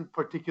it doesn't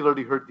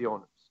particularly hurt the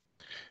owners.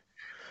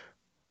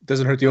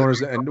 Doesn't hurt the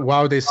owners, and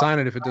why would they sign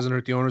it if it doesn't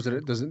hurt the owners?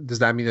 Does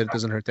that mean that it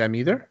doesn't hurt them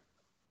either?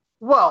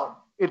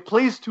 Well, it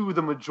plays to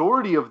the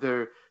majority of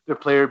their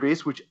player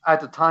base, which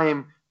at the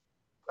time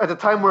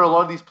where a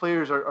lot of these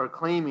players are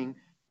claiming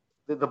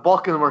that the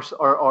bulk of them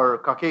are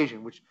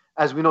Caucasian, which,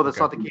 as we know, that's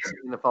not the case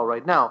in the NFL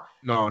right now.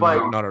 No,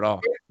 not at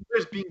all.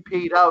 Players being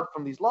paid out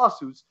from these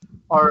lawsuits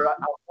are,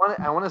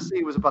 I want to say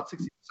it was about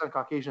 60%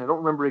 Caucasian. I don't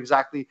remember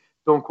exactly.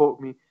 Don't quote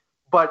me.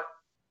 But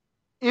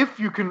if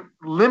you can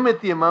limit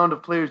the amount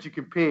of players you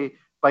can pay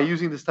by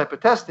using this type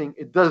of testing,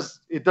 it does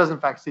in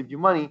fact save you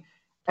money.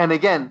 And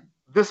again,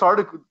 this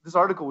article,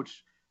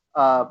 which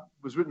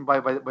was written by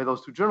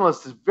those two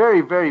journalists, is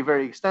very, very,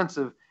 very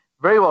extensive,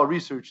 very well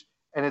researched,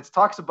 and it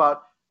talks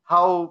about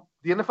how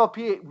the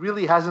NFLPA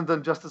really hasn't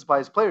done justice by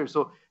its players.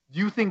 So, do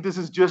you think this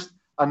is just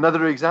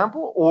another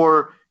example,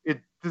 or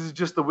this is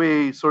just the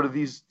way sort of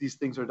these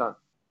things are done?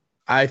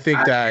 I think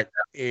that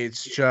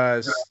it's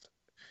just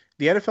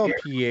the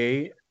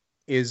NFLPA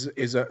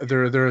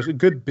they're a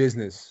good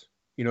business.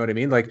 You know what I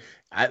mean? Like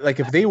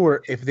if they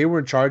were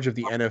in charge of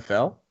the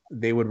NFL,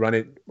 they would run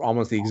it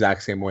almost the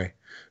exact same way.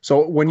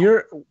 So when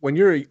you're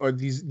or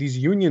these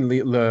union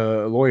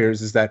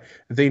lawyers, is that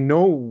they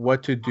know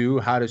what to do,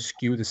 how to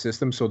skew the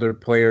system so their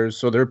players,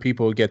 so their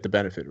people get the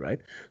benefit, right?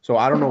 So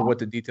I don't know what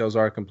the details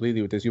are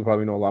completely with this. You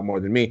probably know a lot more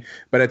than me.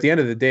 But at the end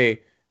of the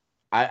day,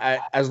 I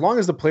as long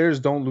as the players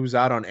don't lose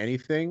out on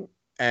anything,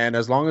 and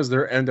as long as they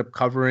end up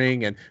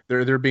covering and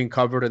they're being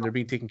covered and they're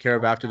being taken care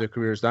of after their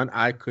career is done,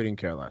 I couldn't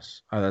care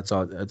less. That's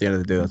all. At the end of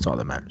the day, that's all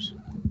that matters.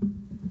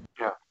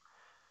 Yeah.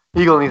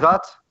 Eagle, any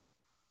thoughts?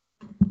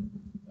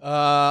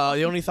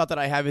 The only thought that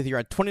I have is you're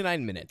at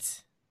 29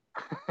 minutes.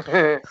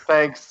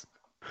 Thanks.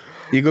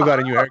 Eagle got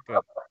a new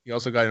haircut. He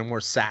also got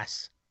more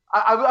sass.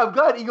 I'm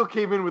glad Eagle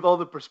came in with all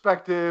the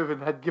perspective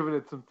and had given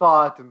it some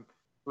thought, and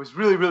it was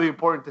really, really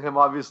important to him,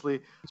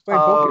 obviously. He's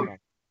playing Pokemon.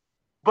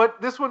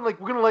 But this one, we're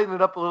going to lighten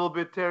it up a little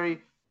bit,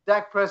 Terry.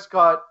 Dak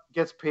Prescott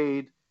gets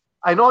paid.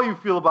 I know how you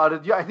feel about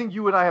it. Yeah, I think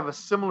you and I have a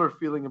similar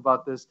feeling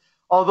about this,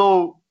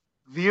 although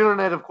the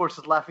internet, of course,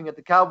 is laughing at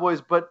the Cowboys,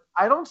 but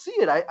I don't see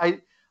it.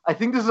 I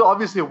think this is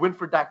obviously a win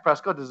for Dak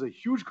Prescott. This is a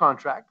huge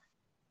contract.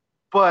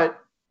 But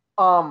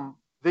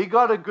they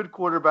got a good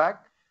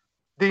quarterback.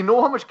 They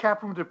know how much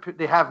cap room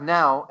they have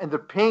now, and they're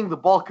paying the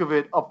bulk of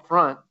it up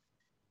front.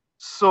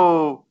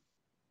 So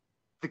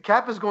the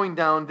cap is going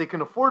down. They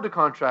can afford the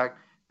contract.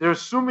 They're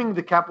assuming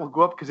the cap will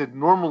go up because it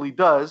normally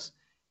does.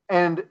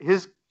 And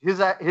his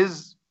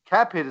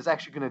cap hit is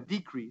actually going to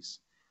decrease.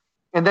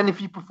 And then if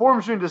he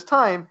performs during this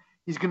time,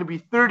 he's going to be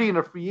 30 and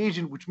a free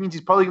agent, which means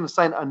he's probably going to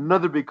sign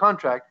another big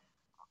contract.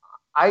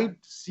 I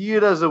see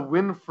it as a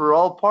win for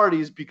all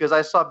parties because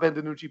I saw Ben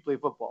DiNucci play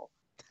football.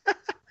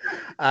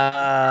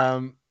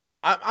 I'm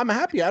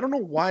happy. I don't know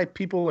why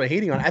people are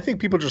hating on it. I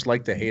think people just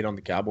like to hate on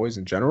the Cowboys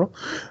in general.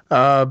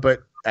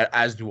 But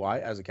as do I,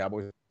 as a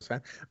Cowboys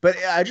fan. But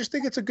I just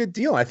think it's a good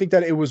deal. I think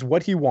that it was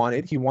what he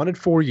wanted. He wanted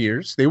 4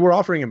 years. They were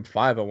offering him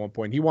 5 at one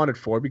point. He wanted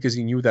 4 because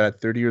he knew that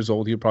at 30 years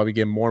old, he'd probably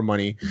get more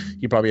money.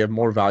 He'd probably have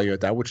more value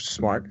at that, which is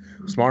smart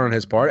on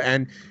his part.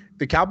 And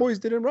the Cowboys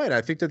did it right.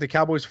 I think that the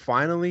Cowboys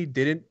finally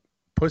didn't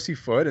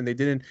pussyfoot and they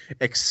didn't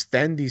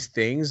extend these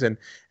things and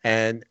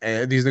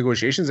these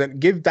negotiations and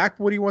give Dak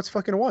what he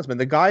fucking wants, man.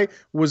 The guy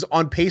was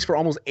on pace for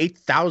almost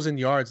 8,000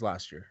 yards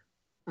last year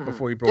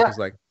before he broke his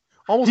leg.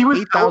 Almost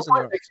 8,000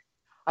 yards.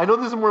 I know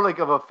this is more like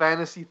of a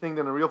fantasy thing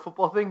than a real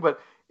football thing, but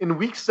in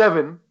week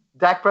 7,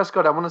 Dak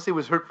Prescott, I want to say,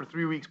 was hurt for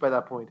 3 weeks by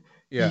that point.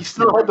 Yeah. He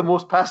still had the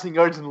most passing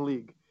yards in the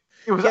league.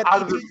 It was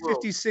out of this world.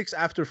 56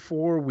 after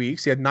 4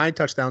 weeks. He had 9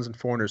 touchdowns and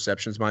 4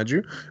 interceptions, mind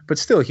you. But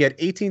still, he had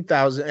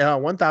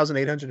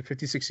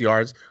 1,856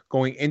 yards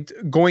going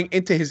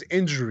into his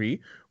injury,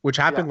 which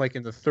happened like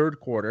in the third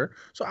quarter.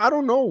 So I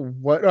don't know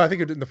I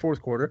think in the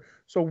fourth quarter.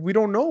 So we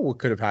don't know what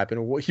could have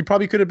happened. He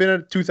probably could have been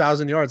at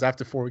 2,000 yards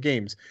after 4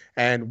 games.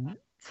 And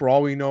for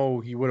all we know,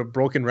 he would have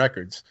broken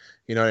records.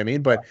 You know what I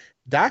mean? But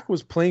Dak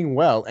was playing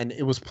well, and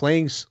it was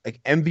playing like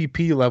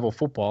MVP level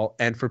football.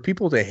 And for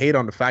people to hate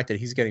on the fact that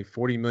he's getting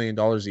 $40 million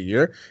a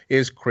year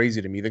is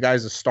crazy to me. The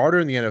guy's a starter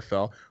in the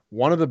NFL,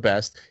 one of the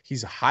best.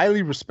 He's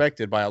highly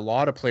respected by a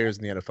lot of players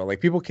in the NFL.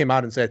 Like, people came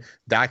out and said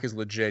Dak is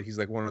legit. He's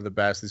like one of the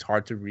best. He's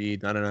hard to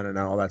read.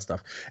 No, all that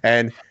stuff.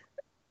 And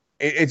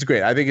it's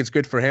great. I think it's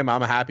good for him.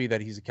 I'm happy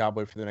that he's a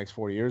Cowboy for the next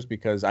 4 years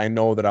because I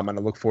know that I'm going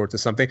to look forward to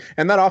something.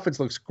 And that offense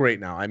looks great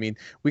now. I mean,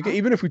 we can,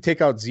 even if we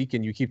take out Zeke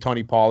and you keep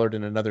Tony Pollard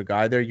and another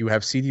guy there, you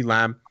have CeeDee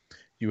Lamb,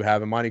 you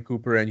have Amani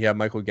Cooper, and you have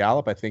Michael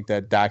Gallup. I think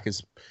that Dak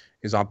is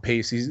on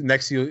pace. He's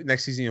next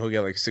season he'll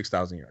get like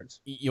 6,000 yards.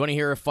 You want to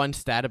hear a fun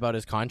stat about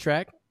his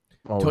contract?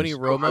 Always. Tony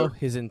Romo,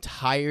 his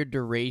entire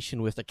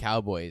duration with the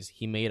Cowboys,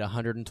 he made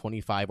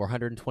 $125 or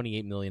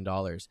 $128 million.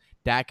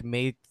 Dak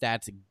made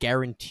that's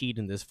guaranteed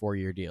in this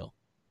 4-year deal.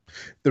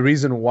 The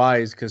reason why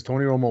is because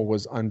Tony Romo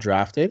was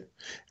undrafted,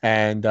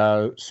 and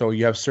so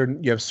you have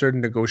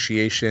certain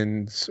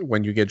negotiations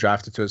when you get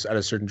drafted at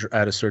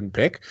a certain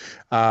pick.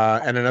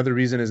 And another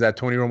reason is that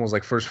Tony Romo's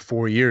like first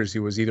 4 years he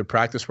was either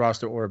practice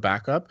roster or a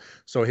backup,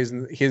 so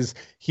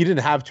he didn't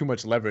have too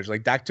much leverage.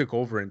 Like, Dak took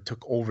over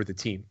the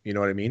team. You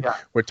know what I mean? Yeah.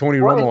 Where Tony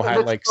Romo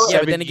had like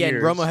 7 but then again,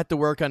 years. Romo had to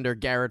work under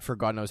Garrett for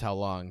God knows how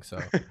long. So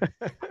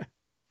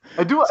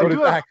I do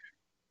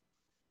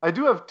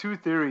have 2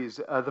 theories.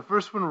 The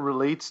first one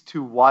relates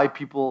to why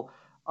people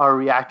are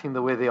reacting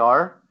the way they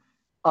are.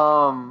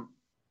 And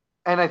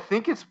I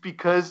think it's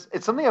because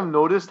it's something I've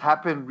noticed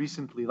happen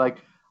recently. Like,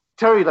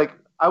 Terry, like,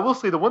 I will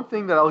say the one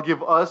thing that I'll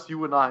give us,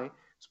 you and I,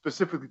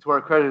 specifically to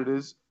our credit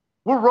is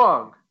we're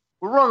wrong.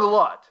 We're wrong a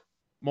lot.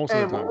 Most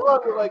of the time.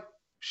 We're like,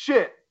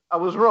 shit, I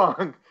was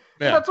wrong.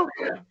 Yeah. That's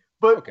okay.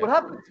 But what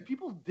happens is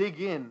people dig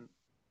in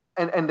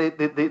and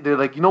they're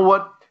like, you know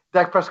what?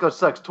 Dak Prescott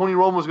sucks. Tony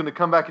Romo's going to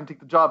come back and take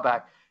the job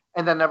back.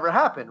 And that never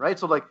happened, right?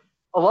 So, like,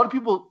 a lot of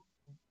people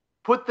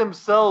put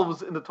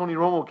themselves in the Tony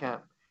Romo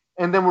camp,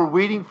 and then we're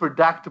waiting for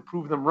Dak to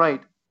prove them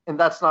right, and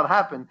that's not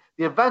happened.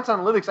 The advanced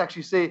analytics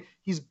actually say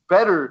he's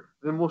better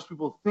than most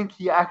people think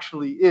he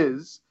actually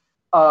is.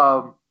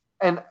 And,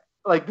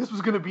 like, this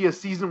was going to be a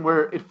season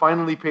where it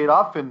finally paid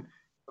off, and,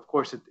 of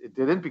course, it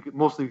didn't,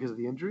 mostly because of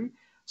the injury.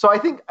 So I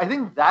think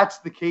that's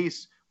the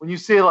case when you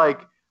say,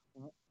 like,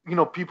 you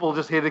know, people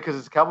just hate it because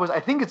it's Cowboys. I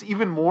think it's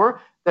even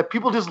more that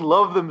people just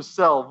love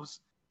themselves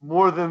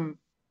more than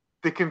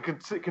they can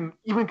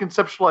even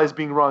conceptualize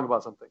being wrong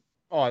about something.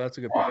 Oh, that's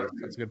a good point.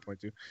 That's a good point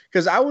too.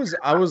 Because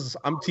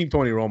I'm Team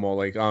Tony Romo.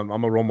 Like, I'm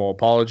a Romo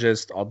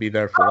apologist. I'll be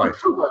there for life.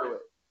 True, by the way.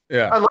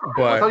 Yeah, I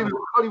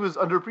thought he was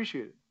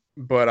underappreciated.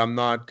 But I'm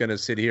not gonna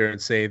sit here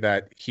and say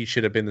that he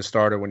should have been the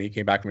starter when he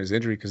came back from his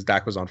injury because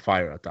Dak was on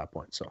fire at that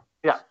point. So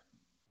yeah.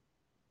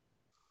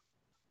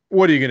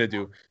 What are you gonna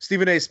do?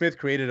 Stephen A. Smith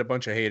created a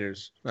bunch of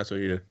haters. That's what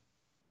you did.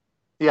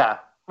 Yeah.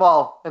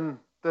 Well, and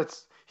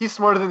he's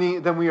smarter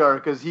than we are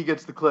because he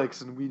gets the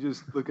clicks and we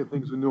just look at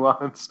things with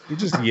nuance. He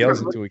just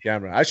yells into a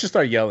camera. I should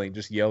start yelling.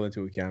 Just yell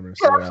into a camera.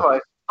 Yeah, that's fine.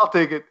 I'll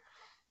take it.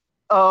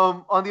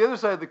 On the other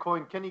side of the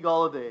coin, Kenny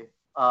Golladay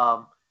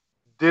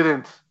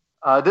didn't.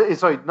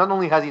 Sorry, not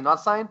only has he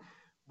not signed,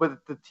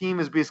 but the team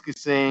is basically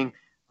saying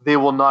they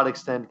will not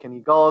extend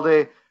Kenny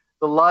Golladay.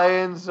 The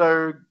Lions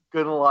are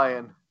gonna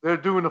lion. They're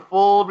doing a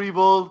full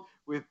rebuild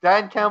with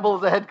Dan Campbell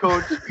as the head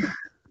coach.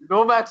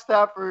 No Matt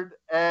Stafford,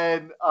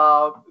 and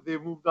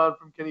they've moved on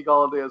from Kenny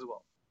Golladay as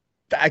well.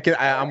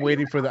 I'm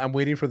waiting for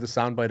the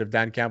soundbite of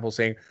Dan Campbell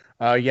saying,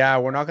 "Yeah,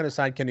 we're not going to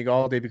sign Kenny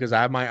Golladay because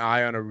I have my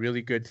eye on a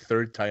really good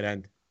third tight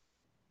end."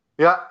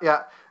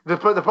 Yeah. The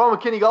problem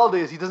with Kenny Golladay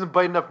is he doesn't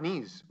bite enough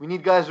knees. We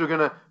need guys who are going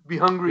to be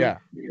hungry. Yeah.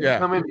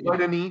 Come in,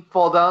 bite a knee,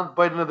 fall down,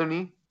 bite another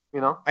knee.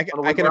 You know. I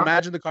can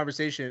imagine the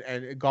conversation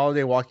and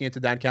Golladay walking into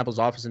Dan Campbell's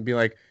office and be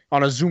like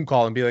on a Zoom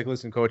call and be like,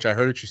 "Listen, coach, I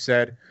heard what you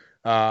said.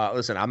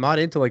 Listen, I'm not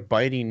into like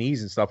biting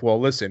knees and stuff. Well,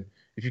 listen,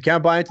 if you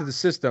can't buy into the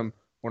system,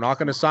 we're not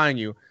going to sign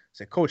you." I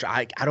said, "Coach,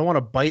 I don't want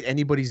to bite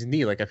anybody's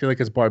knee. Like, I feel like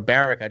it's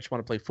barbaric. I just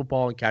want to play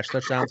football and catch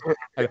touchdowns.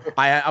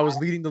 I was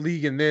leading the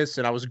league in this,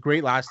 and I was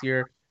great last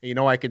year. And, you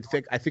know, I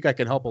think I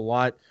can help a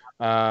lot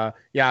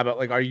Yeah, but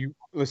like,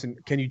 listen,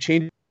 can you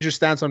change your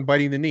stance on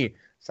biting the knee?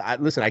 So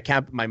listen, I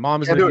can't. My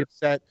mom is Can't gonna do be it.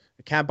 upset.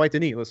 I can't bite the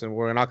knee. Listen,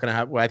 we're not gonna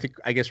have. Well,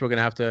 I guess we're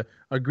gonna have to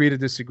agree to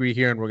disagree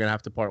here, and we're gonna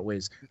have to part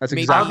ways. That's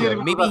Maybe I don't exactly think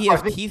what. it maybe was he that far.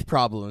 has I think teeth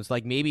problems.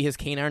 Like maybe his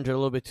canines are a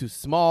little bit too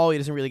small. He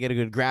doesn't really get a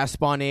good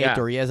grasp on it, Yeah.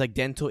 or he has like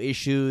dental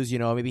issues. You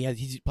know, maybe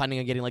he's planning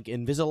on getting like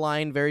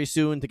Invisalign very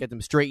soon to get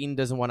them straightened.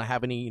 Doesn't want to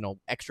have any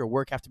extra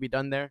work have to be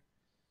done there.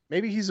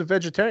 Maybe he's a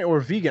vegetarian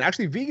or vegan.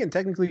 Actually, vegan,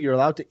 technically, you're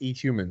allowed to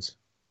eat humans.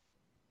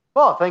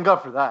 Oh, thank God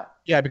for that.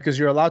 Yeah, because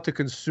you're allowed to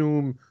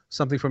consume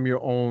something from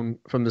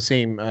from the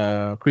same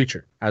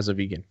creature as a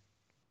vegan,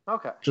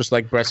 Okay. just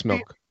like breast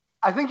milk.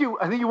 I think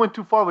you went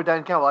too far with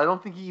Dan Campbell. I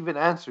don't think he even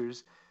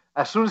answers.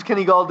 As soon as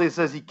Kenny Galladay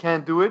says he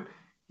can't do it,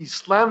 he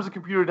slams the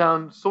computer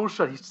down so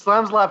shut. He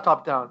slams the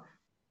laptop down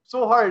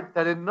so hard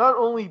that it not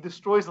only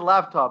destroys the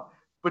laptop,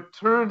 but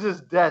turns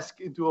his desk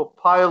into a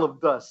pile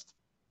of dust.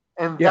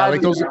 And Yeah,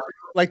 that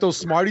like those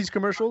Smarties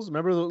commercials.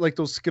 Remember, like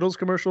those Skittles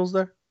commercials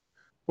there,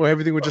 where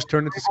everything would just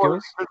turn into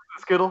Skittles.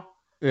 Skittle.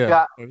 Yeah,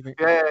 Yeah. everything.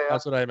 Yeah.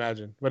 That's what I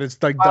imagine. But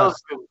it's like Pile of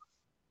dust. Skittles.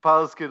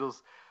 Pile of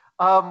Skittles.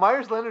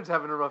 Myers Leonard's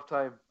having a rough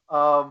time.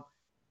 I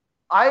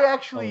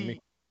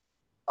actually,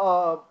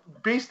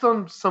 based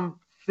on some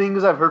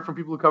things I've heard from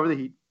people who cover the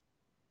Heat,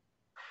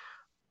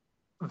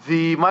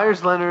 the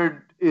Myers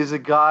Leonard is a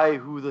guy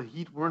who the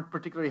Heat weren't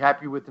particularly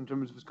happy with in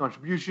terms of his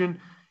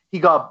contribution. He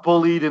got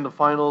bullied in the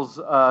finals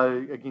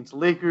against the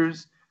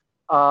Lakers,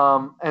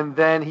 and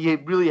then he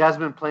really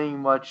hasn't been playing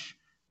much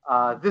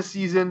this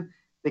season.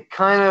 They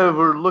kind of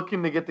were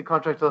looking to get the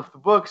contract off the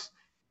books,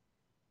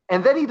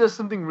 and then he does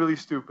something really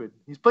stupid.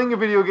 He's playing a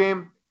video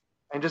game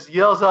and just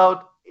yells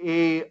out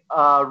a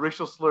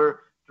racial slur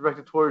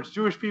directed towards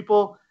Jewish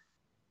people.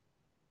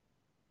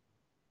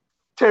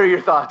 Terry,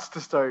 your thoughts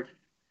to start.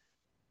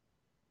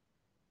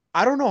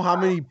 I don't know how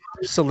many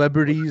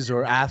celebrities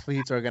or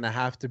athletes are going to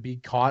have to be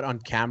caught on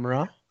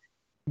camera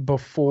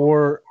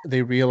before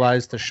they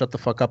realize to shut the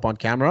fuck up on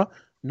camera.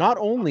 Not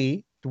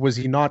only was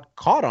he not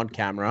caught on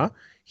camera,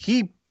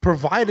 he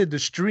provided the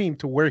stream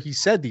to where he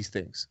said these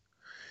things.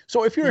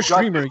 So if you're a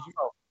streamer,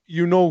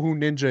 you know who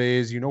Ninja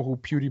is, you know who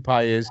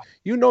PewDiePie is,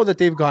 you know that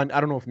they've gotten, I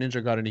don't know if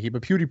Ninja got any heat,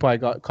 but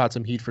PewDiePie caught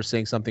some heat for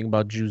saying something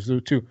about Jews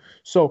too.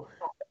 So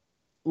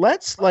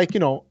let's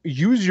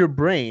use your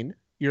brain.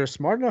 You're a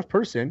smart enough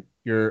person.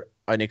 You're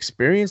an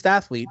experienced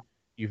athlete.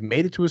 You've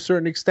made it to a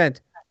certain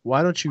extent.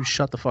 Why don't you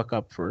shut the fuck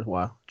up for a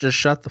while? Just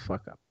shut the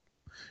fuck up.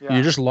 Yeah.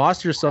 You just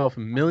lost yourself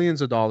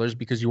millions of dollars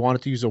because you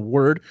wanted to use a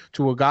word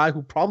to a guy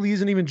who probably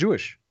isn't even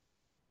Jewish.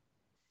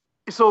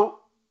 So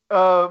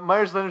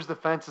Myers Leonard's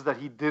defense is that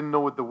he didn't know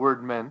what the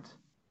word meant.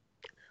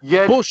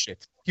 Yet,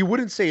 bullshit. He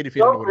wouldn't say it if he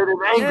didn't know what it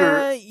meant.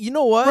 Yeah, you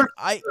know what?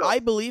 I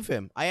believe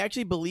him. I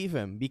actually believe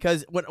him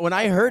because when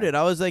I heard it,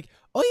 I was like,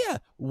 oh yeah,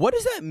 what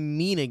does that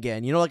mean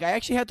again? You know, like I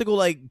actually had to go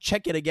like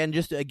check it again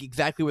just to,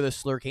 exactly where the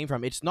slur came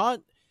from. It's not.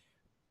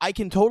 I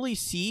can totally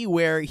see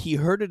where he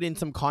heard it in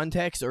some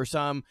context or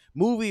some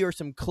movie or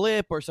some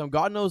clip or some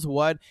God knows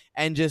what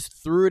and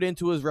just threw it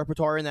into his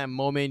repertoire in that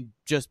moment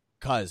just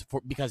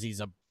because he's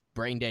a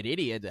brain dead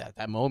idiot at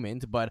that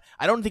moment. But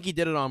I don't think he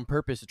did it on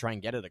purpose to try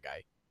and get at a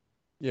guy.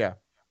 Yeah.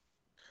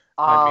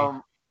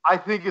 I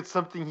think it's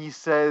something he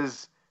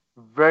says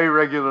very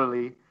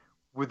regularly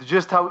with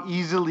just how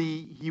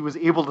easily he was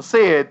able to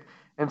say it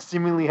and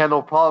seemingly had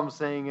no problem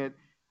saying it.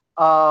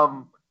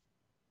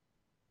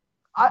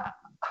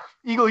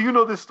 Eagle, you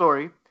know this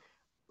story.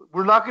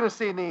 We're not going to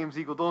say names,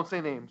 Eagle. Don't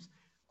say names.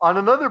 On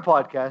another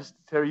podcast,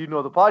 Terry, you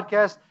know the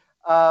podcast,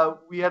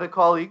 we had a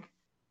colleague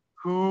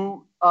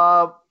who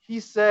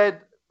he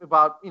said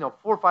about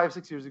 4, 5,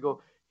 6 years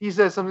ago, he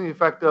said something to the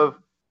effect of,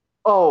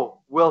 oh,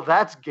 well,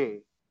 that's gay.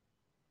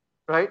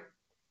 Right?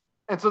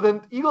 And so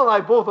then Eagle and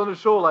I both on the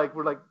show,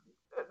 we're like,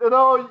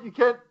 no, you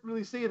can't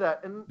really say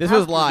that. And this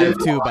was live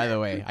too, by the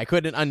way. I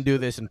couldn't undo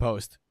this in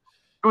post.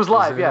 It was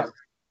live, yeah.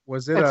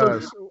 Was it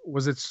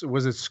was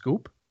it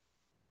Scoop?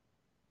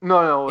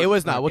 No. It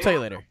was not. We'll tell you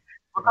later.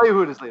 I'll tell you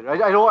who it is later.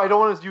 I don't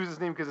want to use his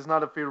name because it's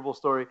not a favorable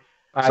story.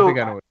 I think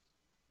I know it.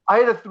 I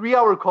had a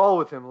 3-hour call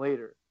with him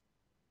later.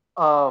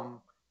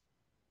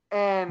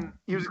 And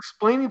he was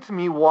explaining to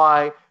me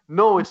why,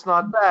 no, it's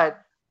not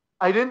that.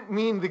 I didn't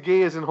mean the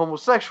gay as in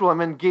homosexual. I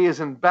meant gay as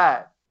in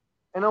bad.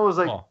 And I was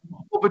like, oh,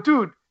 but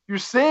dude, you're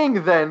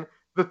saying then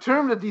the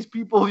term that these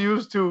people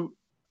use to,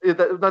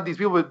 not these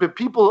people, but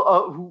people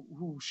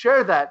who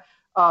share that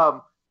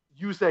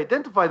use to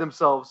identify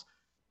themselves,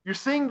 you're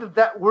saying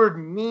that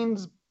word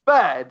means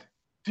bad.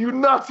 Do you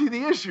not see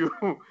the issue?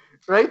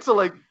 Right? So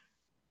and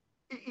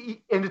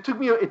it took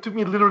me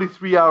literally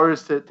 3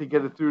 hours to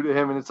get it through to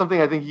him. And it's something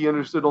I think he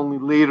understood only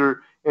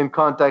later in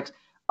context.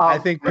 I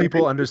think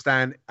people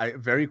understand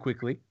very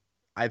quickly.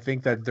 I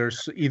think that they're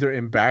either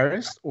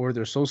embarrassed or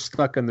they're so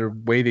stuck in their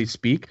way they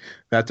speak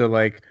that they're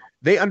like,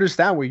 they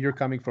understand where you're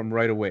coming from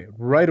right away.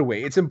 Right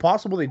away. It's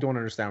impossible they don't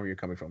understand where you're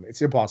coming from.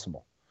 It's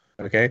impossible.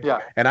 Okay?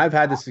 Yeah. And I've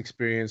had this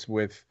experience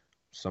with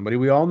somebody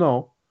we all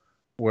know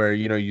where,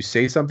 you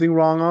say something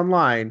wrong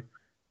online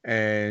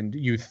and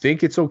you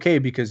think it's okay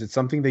because it's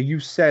something that you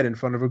said in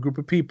front of a group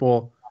of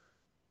people.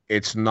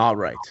 It's not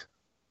right.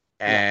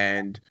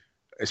 And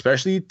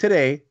especially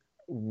today,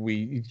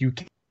 you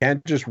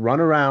can't just run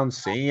around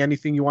saying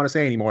anything you want to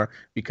say anymore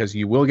because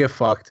you will get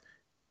fucked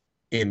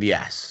in the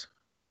ass.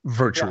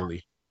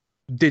 Virtually,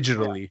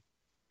 digitally,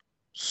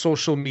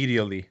 social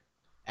medially.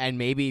 And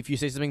maybe if you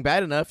say something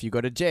bad enough, you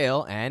go to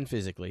jail and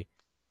physically.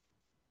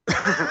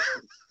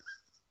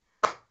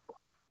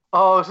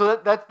 Oh, so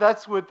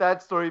that's what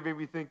that story made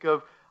me think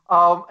of.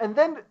 And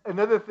then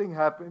another thing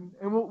happened,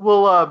 and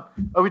we'll are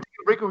we taking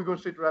a break or are we going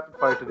straight to rapid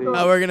fire today?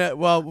 No, we're gonna.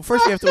 Well,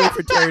 first we have to wait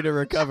for Terry to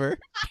recover.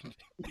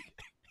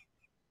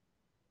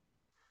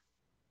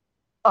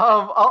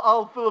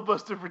 I'll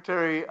filibuster for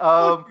Terry.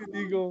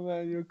 Eagle,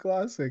 man, you're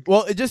classic.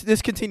 Well,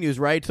 this continues,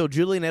 right? So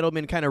Julian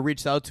Edelman kind of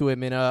reached out to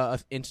him in a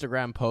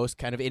Instagram post,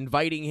 kind of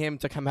inviting him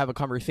to come have a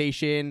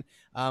conversation.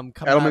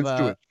 Edelman's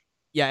Jewish.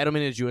 Yeah,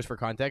 Edelman is Jewish for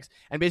context,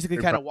 and basically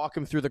kind of walk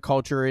him through the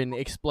culture and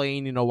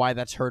explain, why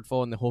that's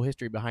hurtful and the whole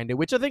history behind it,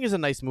 which I think is a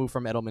nice move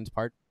from Edelman's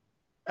part.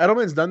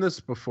 Edelman's done this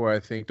before, I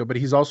think, though, but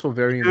he's also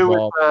very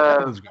involved.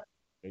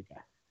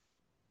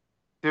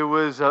 There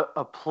was a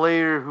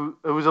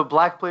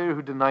black player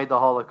who denied the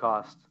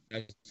Holocaust.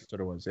 That's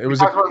what it was. It was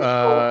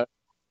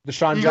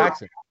Deshaun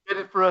Jackson. Did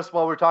it for us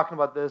while we're talking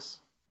about this.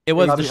 It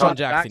was Deshaun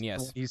Jackson,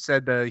 yes. He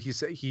said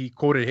he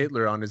quoted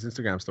Hitler on his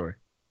Instagram story.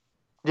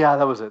 Yeah,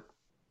 that was it.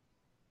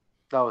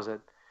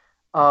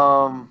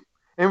 And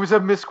it was a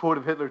misquote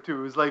of Hitler too.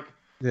 It was like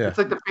it's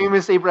like the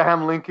famous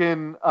Abraham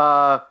Lincoln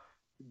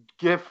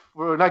gif,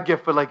 or not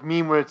gif, but like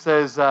meme where it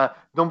says,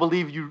 "Don't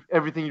believe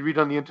everything you read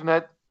on the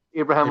internet."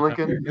 Abraham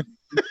Lincoln.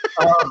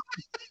 One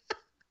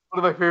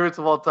of my favorites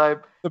of all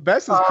time. The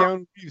best is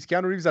Keanu Reeves.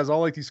 Keanu Reeves has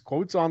all like these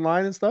quotes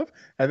online and stuff.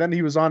 And then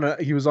he was on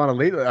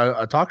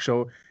a talk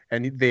show,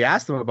 and they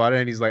asked him about it,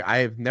 and he's like, "I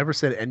have never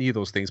said any of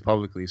those things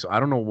publicly, so I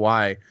don't know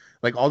why."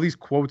 Like all these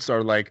quotes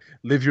are like,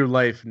 "Live your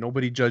life.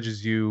 Nobody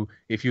judges you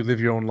if you live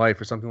your own life,"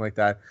 or something like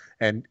that.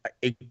 And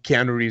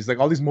Keanu Reeves, like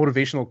all these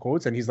motivational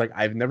quotes, and he's like,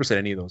 "I've never said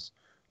any of those."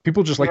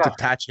 People just like to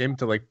attach him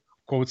to like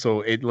quotes,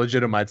 so it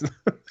legitimizes.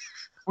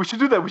 We should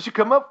do that. We should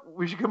come up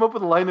with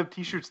a line of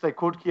T-shirts that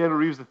quote Keanu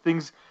Reeves, the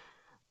things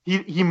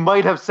he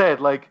might have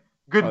said, like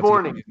 "Good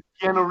morning,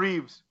 Keanu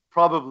Reeves,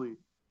 probably."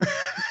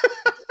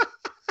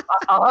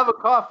 I'll have a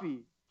coffee,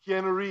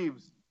 Keanu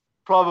Reeves,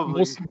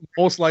 probably.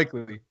 Most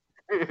likely.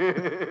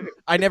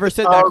 I never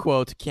said that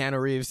quote,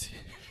 Keanu Reeves.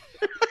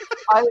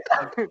 I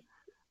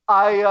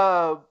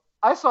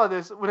saw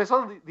this when I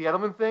saw the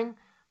Edelman thing.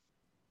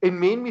 It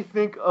made me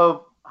think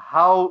of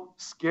how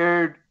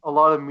scared a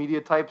lot of media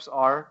types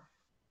are.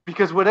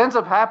 Because what ends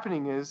up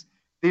happening is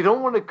they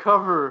don't want to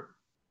cover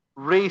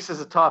race as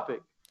a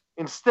topic.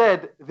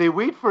 Instead, they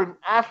wait for an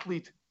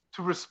athlete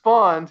to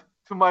respond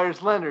to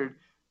Myers Leonard.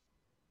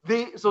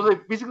 So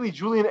basically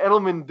Julian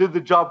Edelman did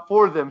the job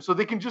for them, so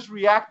they can just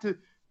react to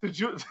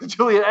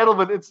Julian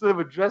Edelman instead of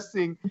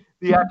addressing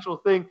the actual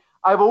thing.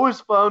 I've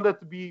always found that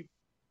to be,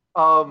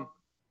 I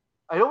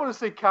don't want to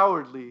say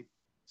cowardly,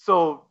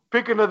 so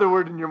pick another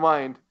word in your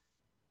mind.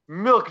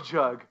 Milk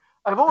jug.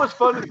 I've always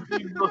found it to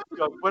be milk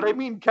jug, but I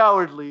mean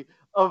cowardly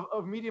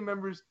of media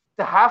members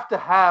to have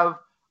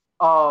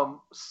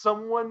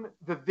someone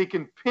that they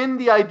can pin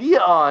the idea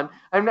on.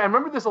 I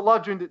remember this a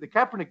lot during the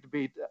Kaepernick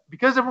debate,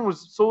 because everyone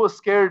was so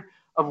scared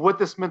of what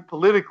this meant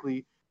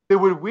politically. They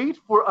would wait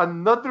for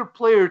another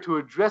player to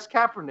address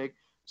Kaepernick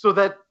so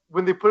that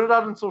when they put it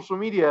out on social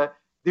media,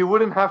 they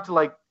wouldn't have to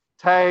like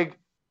tag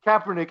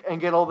Kaepernick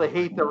and get all the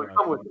hate that would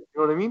come with it.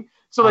 You know what I mean?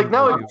 So like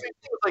now it's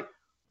like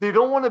they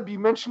don't want to be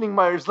mentioning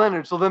Myers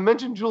Leonard, so they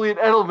mention Julian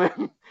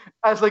Edelman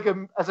as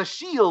a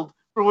shield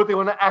for what they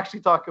want to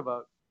actually talk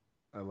about.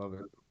 I love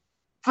it.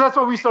 So that's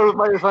why we started with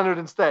Myers Leonard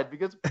instead,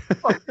 because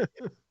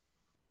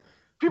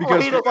people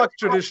hate fuck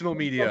traditional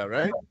media,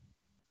 right?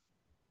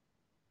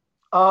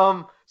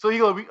 So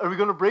Eagle, are we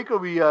going to break or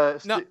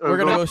no, we're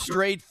going to go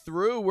straight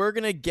through. We're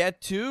going to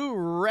get to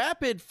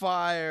rapid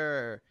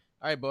fire.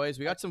 All right, boys,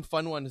 we got some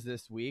fun ones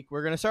this week.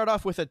 We're going to start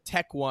off with a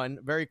tech one,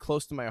 very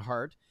close to my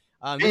heart.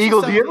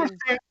 Eagle, do you ever say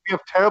we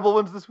have terrible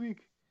ones this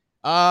week?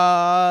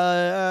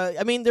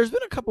 I mean, there's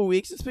been a couple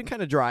weeks. It's been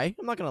kind of dry.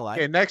 I'm not going to lie.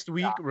 Okay, next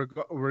week,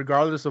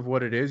 regardless of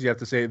what it is, you have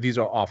to say these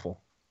are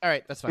awful. All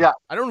right, that's fine. Yeah.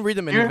 I don't read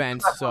them in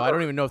advance, so I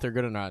don't even know if they're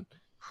good or not.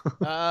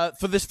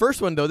 For this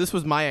first one, though, this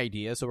was my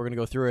idea, so we're going to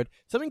go through it.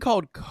 Something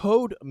called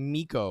Code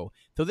Miko.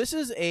 So this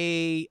is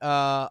a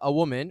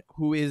woman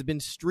who has been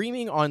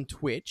streaming on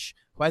Twitch,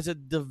 who has a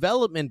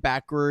development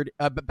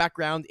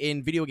background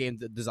in video game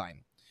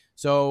design.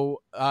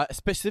 So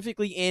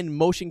specifically in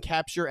motion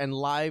capture and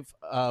live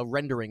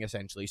rendering,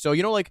 essentially. So,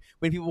 like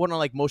when people want to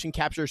like motion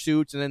capture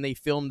suits and then they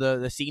film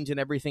the scenes and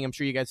everything, I'm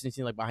sure you guys have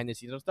seen like behind the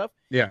scenes and stuff.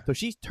 Yeah. So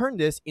she's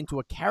turned this into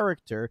a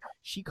character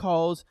she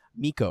calls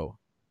Miko.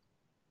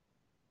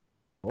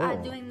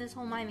 Doing this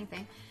whole miming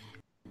thing.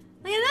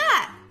 Look at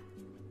that!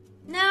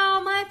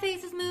 Now my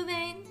face is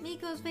moving,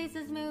 Miko's face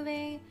is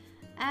moving,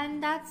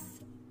 and that's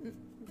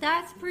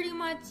pretty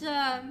much,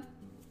 let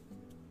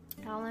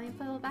me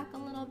pull it back a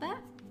little bit.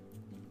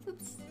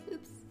 Oops.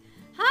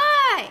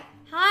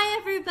 Hi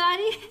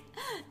everybody.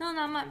 No,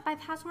 my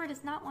password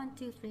is not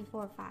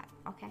 12345.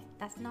 Okay,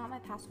 that's not my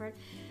password.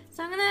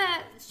 So I'm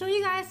gonna show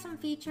you guys some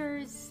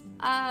features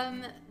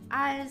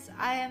as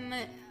I am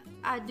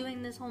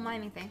doing this whole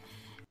miming thing.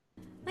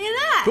 Look at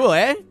that! Cool,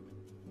 eh?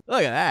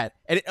 Look at that.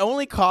 And it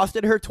only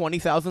costed her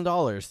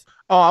 $20,000.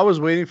 Oh, I was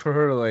waiting for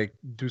her to like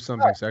do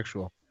something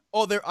sexual.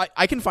 Oh,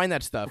 I can find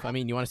that stuff. I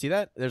mean, you want to see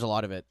that? There's a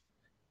lot of it.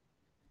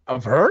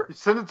 Of her?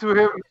 Send it to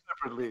him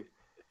separately.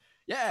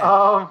 Yeah.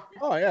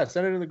 Oh yeah,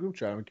 send it in the group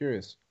chat. I'm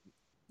curious.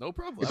 No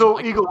problem. So,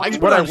 Eagle, I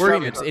can what put I'm on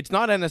stream. worried It's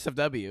not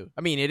NSFW.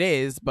 I mean, it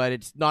is, but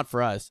it's not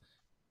for us.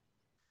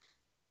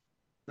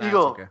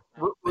 Eagle, okay.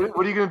 what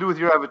are you gonna do with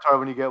your avatar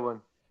when you get one?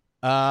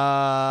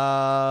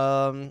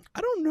 I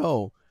don't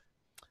know.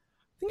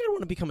 I think I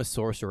want to become a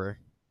sorcerer.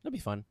 That'd be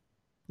fun.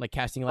 Like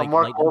casting like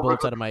Mark lightning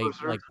bolts Wahlberg out of my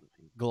sorcerer? like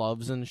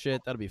gloves and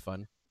shit. That'd be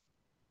fun.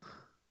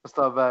 That's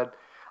not bad.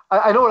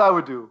 I know what I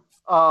would do.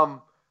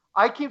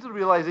 I came to the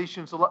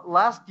realization. So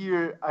last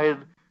year I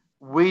had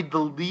weighed the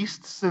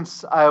least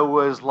since I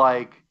was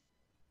like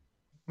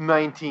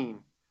 19,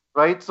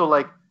 right? So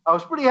like I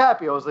was pretty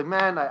happy. I was like,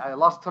 man, I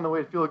lost a ton of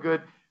weight, feel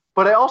good.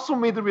 But I also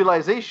made the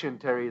realization,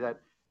 Terry, that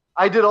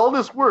I did all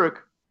this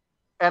work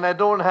and I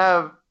don't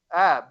have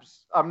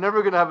abs. I'm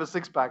never gonna have a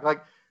six pack.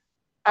 Like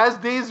as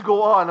days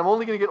go on, I'm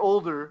only gonna get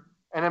older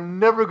and I'm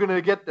never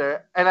gonna get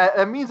there. And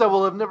that means I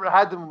will have never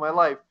had them in my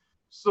life.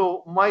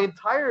 So my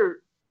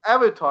entire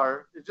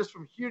avatar, just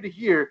from here to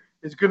here,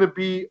 is gonna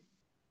be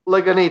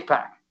like an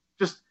 8-pack.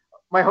 Just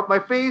my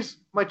face,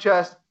 my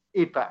chest,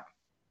 8-pack.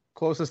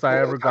 Closest I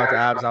ever got to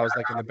abs, I was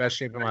like in the best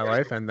shape of my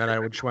life, and then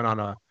I just went on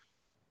a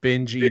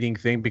binge eating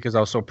thing because I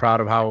was so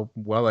proud of how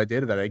well I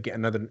did that I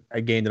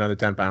gained another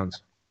 10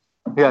 pounds.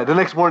 Yeah, the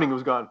next morning it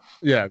was gone.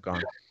 Yeah,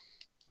 gone.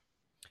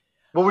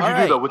 What would you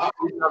All do though? right. What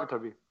would your avatar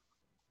be?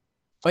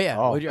 Oh yeah.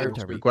 Oh, What would your that's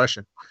avatar a be? good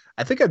question.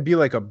 I think I'd be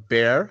like a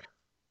bear,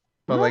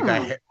 but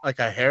like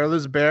a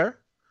hairless bear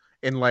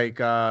in like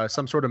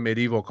some sort of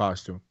medieval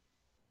costume.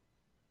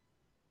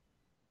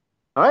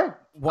 All right.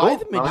 Why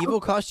Cool. the medieval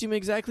costume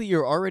exactly?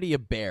 You're already a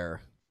bear.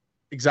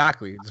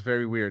 Exactly. It's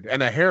very weird.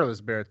 And a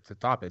hairless bear to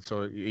top it,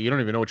 so you don't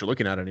even know what you're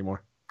looking at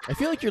anymore. I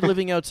feel like you're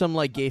living out some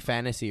like gay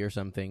fantasy or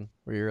something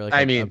where you're like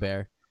a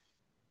bear.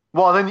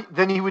 Well,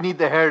 then he would need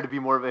the hair to be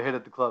more of a hit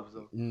at the clubs,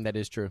 though. That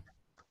is true.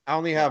 I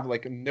only have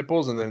like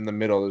nipples, and then in the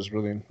middle, there's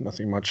really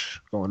nothing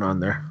much going on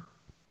there.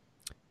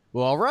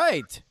 Well, all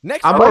right.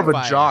 Next, I'm more of a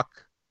rapid fire.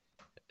 jock.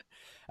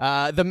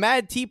 The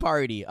Mad Tea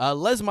Party.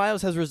 Les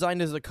Miles has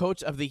resigned as the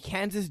coach of the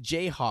Kansas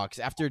Jayhawks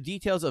after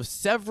details of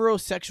several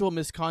sexual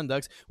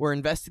misconducts were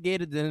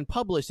investigated and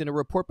published in a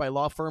report by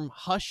law firm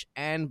Hush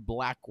and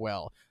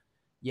Blackwell.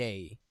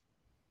 Yay.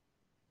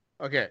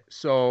 Okay,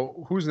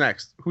 so who's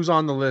next? Who's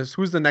on the list?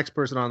 Who's the next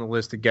person on the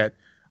list to get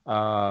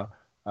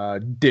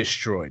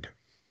destroyed?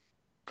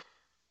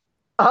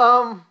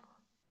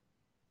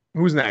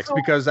 Who's next?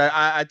 Because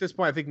I at this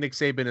point, I think Nick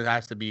Saban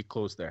has to be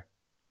close there.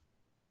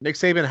 Nick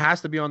Saban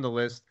has to be on the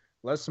list.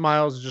 Les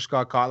Miles just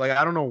got caught. Like,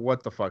 I don't know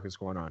what the fuck is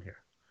going on here.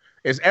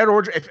 If Ed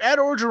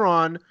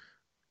Orgeron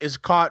is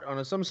caught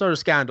on some sort of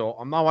scandal,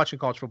 I'm not watching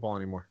college football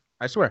anymore.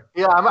 I swear.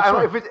 Yeah,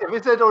 if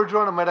it's Ed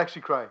Orgeron, I might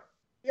actually cry.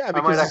 Yeah,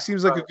 because he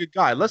seems like a good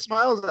guy. Les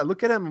Miles, I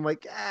look at him, I'm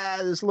like,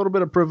 there's a little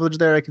bit of privilege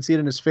there. I can see it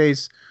in his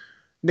face.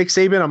 Nick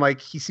Saban, I'm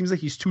like, he seems like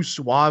he's too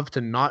suave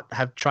to not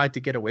have tried to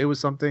get away with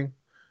something.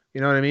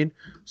 You know what I mean?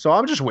 So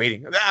I'm just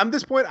waiting. At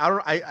this point,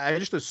 I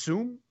just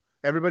assume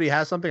everybody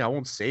has something. I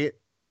won't say it.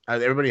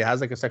 Everybody has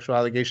like a sexual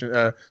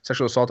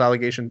assault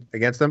allegation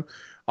against them.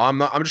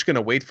 I'm just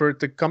gonna wait for it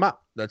to come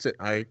out. That's it.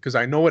 Because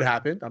I know what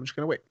happened. I'm just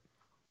gonna wait.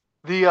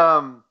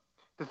 The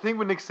thing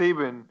with Nick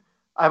Saban,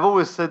 I've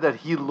always said that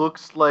he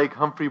looks like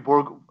Humphrey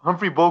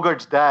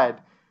Bogart's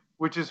dad,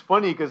 which is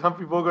funny because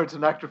Humphrey Bogart's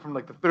an actor from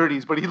like the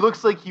 30s, but he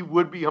looks like he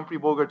would be Humphrey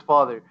Bogart's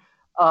father.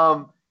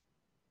 Humphrey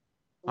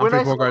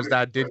Bogart's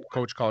dad did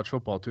coach college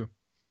football too.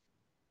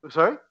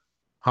 Sorry?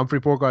 Humphrey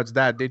Bogart's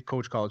dad did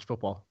coach college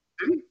football.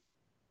 Did he?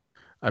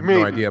 I have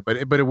no idea, but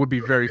it would be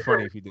very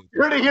funny if he did.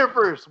 You heard it here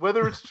first,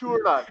 whether it's true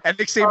or not. And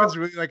Nick Saban's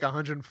really like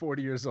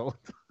 140 years old.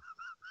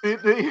 Yeah,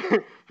 he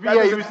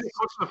was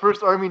coaching the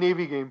first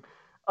Army-Navy game.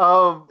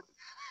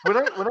 When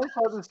I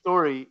saw this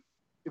story,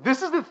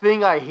 this is the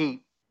thing I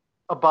hate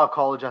about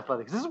college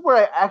athletics. This is where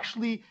I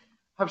actually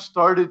have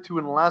started to,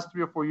 in the last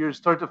 3 or 4 years,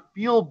 start to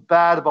feel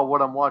bad about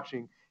what I'm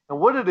watching. And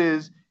what it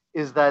is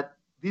that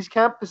these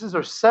campuses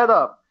are set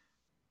up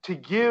to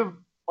give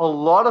a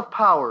lot of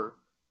power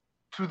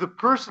to the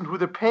person who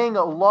they're paying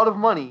a lot of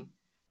money,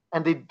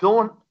 and they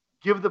don't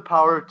give the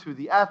power to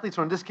the athletes,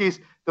 or in this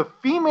case, the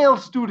female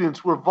students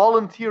who are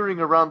volunteering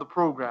around the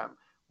program,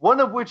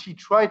 one of which he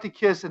tried to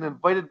kiss and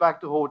invited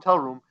back to a hotel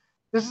room.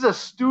 This is a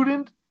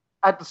student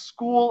at the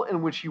school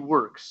in which he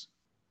works.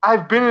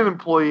 I've been an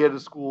employee at a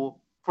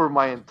school for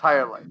my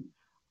entire life.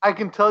 I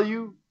can tell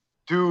you,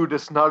 dude,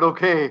 it's not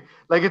okay.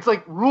 Like, it's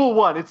like rule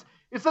one. It's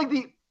like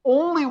the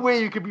only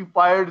way you could be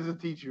fired as a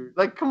teacher.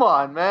 Like, come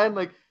on, man.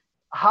 Like,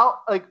 how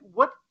do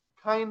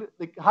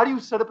you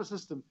set up a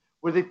system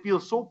where they feel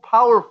so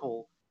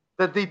powerful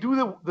that they do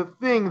the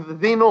thing that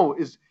they know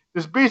is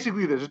there's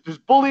basically there's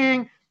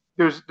bullying,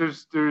 there's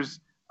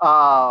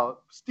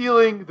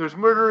stealing, there's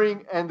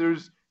murdering, and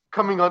there's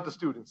coming on to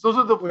students. Those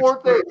are the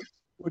four things.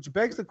 Which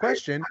begs the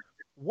question: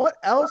 what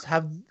else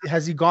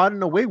has he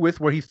gotten away with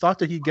where he thought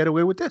that he'd get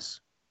away with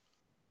this?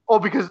 Oh,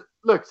 because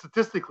look,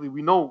 statistically,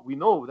 we know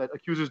that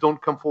accusers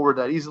don't come forward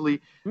that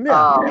easily.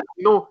 Yeah.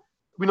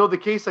 We know the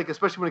case, like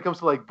especially when it comes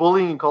to like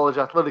bullying in college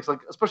athletics, like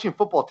especially in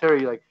football,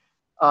 Terry. Like,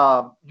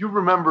 you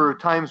remember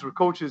times where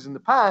coaches in the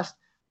past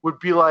would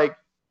be like,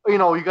 you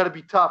got to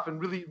be tough and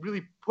really,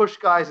 really push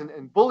guys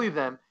and bully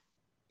them,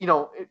 in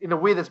a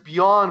way that's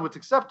beyond what's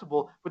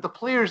acceptable. But the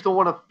players don't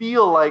want to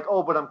feel like,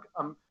 oh, but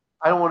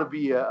I don't want to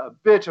be a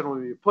bitch. I don't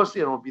want to be a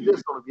pussy. I don't want to be this.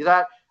 I don't want to be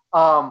that.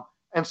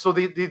 And so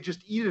they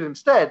just eat it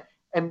instead.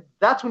 And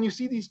that's when you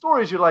see these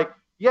stories, you're like,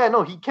 yeah,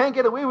 no, he can't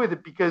get away with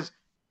it because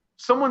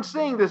someone's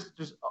saying this.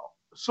 There's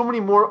so many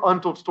more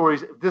untold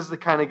stories. This is the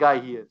kind of guy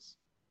he is.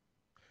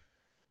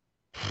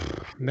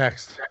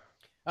 Next.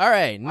 All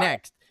right,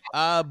 next.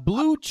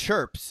 Blue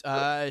chirps.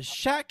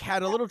 Shaq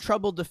had a little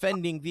trouble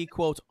defending the,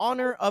 quote,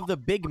 honor of the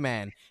big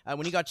man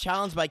when he got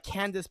challenged by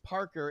Candace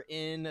Parker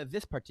in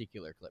this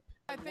particular clip.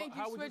 I think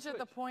you switch at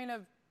the point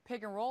of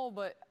pick and roll,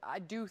 but I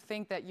do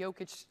think that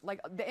Jokic, like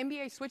the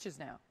NBA switches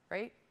now,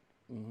 right?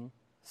 Mm-hmm.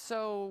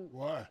 So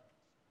why?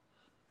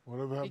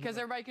 Whatever happened? Because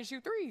everybody can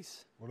shoot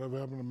threes. Whatever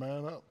happened to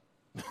man up?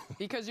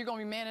 Because you're going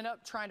to be manning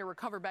up, trying to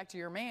recover back to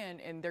your man,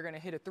 and they're going to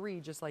hit a three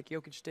just like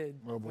Jokic did.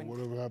 No, but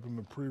whatever happened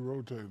to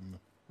pre-rotating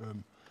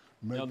and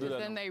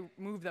then they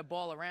move the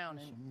ball around.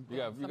 And you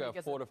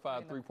got 4 to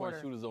 5 3-point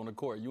shooters on the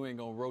court. You ain't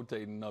going to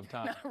rotate enough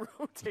time. Not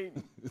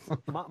rotating.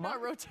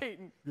 Not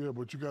rotating. Yeah,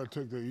 but you got to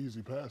take the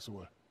easy pass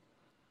away.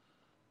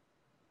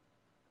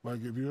 Like,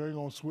 if you ain't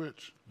going to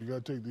switch, you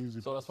got to take the easy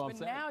pass. So that's what I'm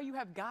saying. But now you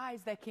have guys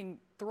that can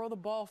throw the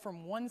ball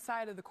from one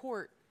side of the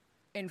court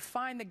and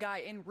find the guy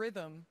in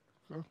rhythm.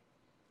 Huh?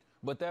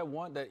 But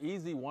that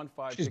easy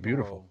 1-5 She's pick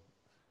beautiful. and roll,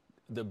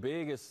 the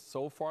big is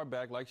so far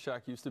back like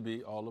Shaq used to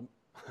be all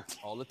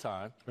the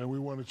time. And we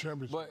won a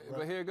championship.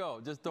 But here you go.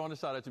 Just throwing a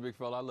shot at you, big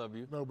fella. I love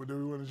you. No, but then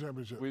we won a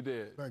championship. We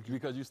did. Thank you.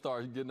 Because you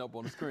started getting up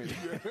on the screen.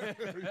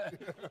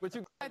 But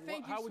I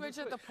think you switch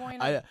at the point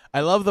of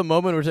I love the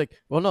moment where it's like,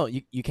 well, no,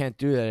 you can't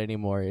do that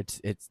anymore.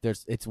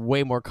 It's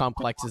way more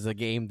complex as a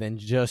game than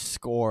just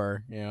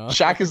score.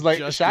 Shaq is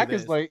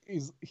like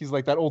he's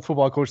like that old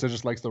football coach that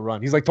just likes to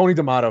run. He's like Tony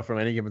D'Amato from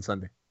Any Given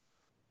Sunday.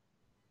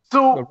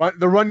 So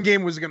the run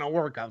game was gonna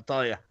work, I'll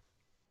tell you.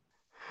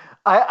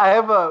 I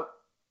have a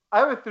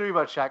theory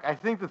about Shaq. I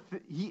think that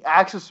he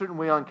acts a certain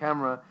way on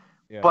camera,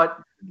 but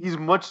he's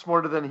much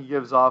smarter than he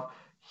gives off.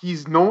 He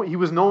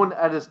was known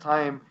at his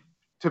time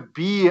to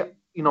be,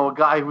 a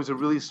guy who's a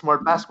really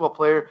smart basketball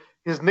player.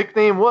 His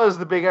nickname was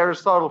the Big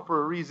Aristotle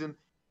for a reason.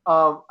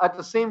 At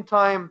the same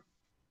time,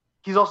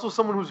 he's also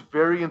someone who's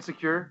very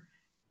insecure.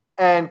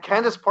 And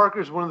Candace Parker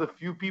is one of the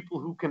few people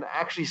who can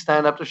actually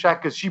stand up to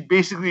Shaq because she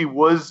basically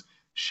was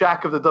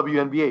Shaq of the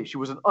WNBA. She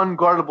was an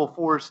unguardable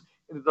force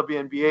in the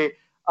WNBA.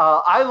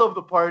 I love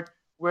the part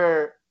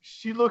where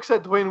she looks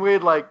at Dwayne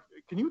Wade like,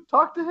 can you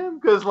talk to him?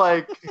 Because,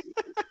 like,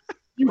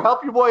 you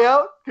help your boy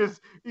out?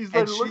 Because he's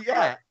like,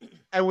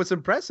 And what's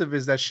impressive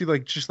is that she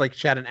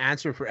she had an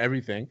answer for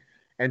everything.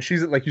 And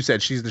she's, like you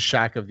said, she's the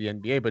Shaq of the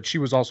NBA, but she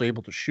was also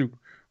able to shoot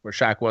where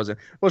Shaq wasn't.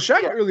 Well,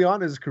 Shaq early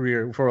on in his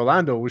career for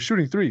Orlando was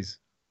shooting threes.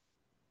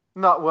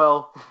 Not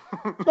well.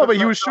 No, but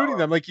he was shooting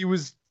them. Like he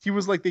was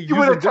like they used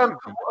him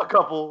differently. A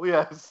couple,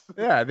 yes.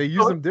 Yeah, they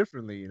used him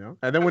differently, And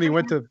then when he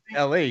went to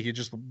LA, he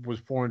just was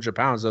 400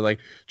 pounds. So like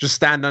just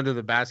stand under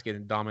the basket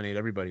and dominate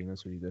everybody. And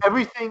that's what he did.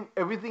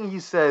 Everything he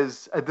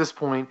says at this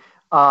point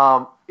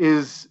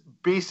is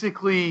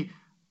basically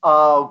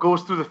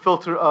goes through the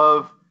filter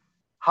of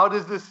how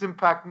does this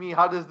impact me?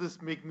 How does this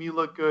make me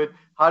look good?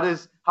 How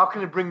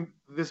can it bring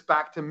this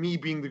back to me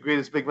being the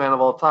greatest big man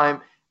of all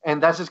time?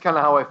 And that's just kind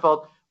of how I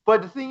felt.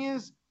 But the thing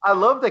is, I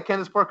love that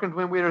Candace Parker and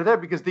Dwayne Wade are there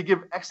because they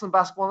give excellent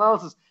basketball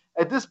analysis.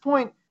 At this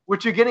point,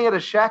 what you're getting out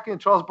of Shaq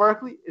and Charles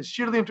Barkley is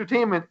sheerly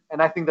entertainment,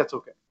 and I think that's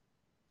okay.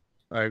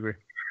 I agree.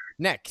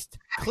 Next,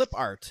 clip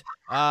art.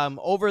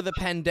 Over the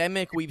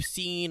pandemic, we've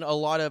seen a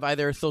lot of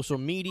either social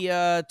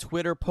media,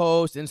 Twitter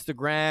posts,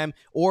 Instagram,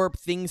 or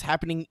things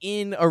happening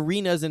in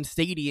arenas and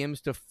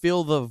stadiums to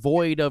fill the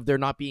void of there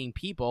not being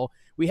people.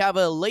 We have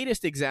a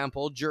latest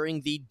example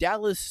during the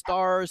Dallas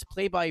Stars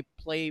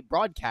play-by-play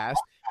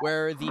broadcast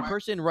where the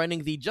person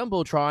running the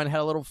Jumbotron had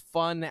a little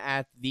fun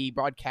at the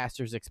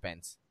broadcaster's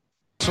expense.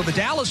 So the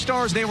Dallas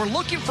Stars, they were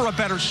looking for a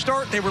better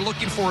start. They were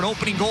looking for an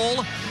opening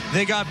goal.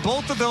 They got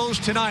both of those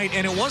tonight,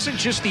 and it wasn't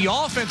just the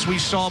offense we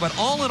saw, but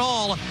all in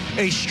all,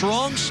 a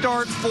strong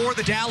start for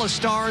the Dallas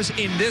Stars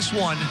in this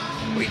one.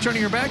 What are you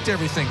turning your back to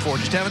everything for?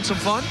 Just having some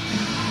fun?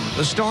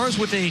 The Stars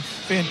with a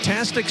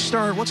fantastic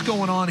start. What's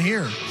going on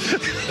here?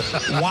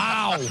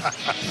 Wow.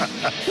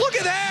 Look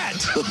at that.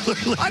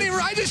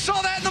 I just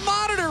saw that in the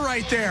monitor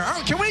right there.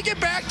 Right, can we get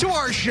back to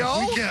our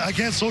show? I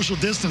can't social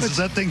distance. Is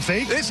that thing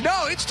fake?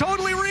 It's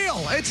totally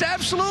real. It's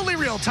absolutely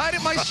real. Tied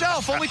it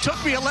myself. Only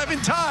took me 11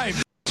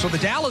 times. So the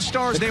Dallas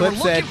Stars, they were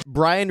looking.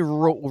 Brian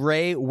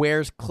Ray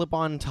wears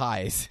clip-on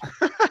ties.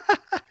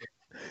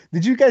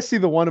 Did you guys see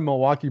the one in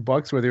Milwaukee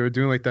Bucks where they were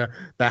doing like the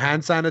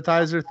hand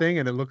sanitizer thing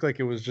and it looked like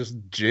it was just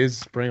jizz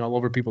spraying all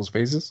over people's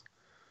faces?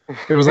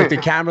 It was like the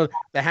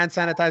hand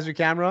sanitizer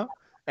camera,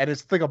 and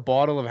it's like a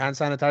bottle of hand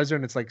sanitizer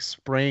and it's like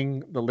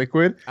spraying the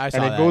liquid and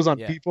it goes on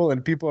people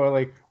and people are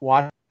like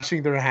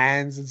washing their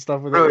hands and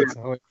stuff with it.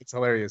 It's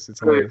hilarious. It's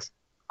hilarious.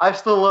 I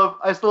still love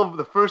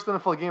the first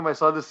NFL game I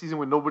saw this season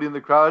with nobody in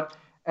the crowd,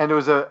 and it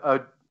was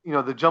the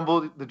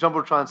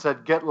jumbotron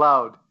said "Get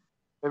loud."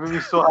 It made me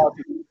so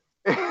happy.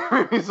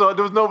 So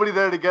there was nobody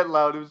there to get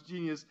loud. It was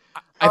genius.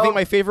 I think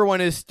my favorite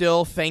one is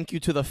still "Thank you"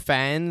 to the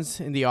fans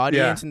in the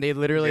audience, and they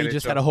literally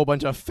just had a whole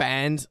bunch of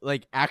fans,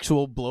 like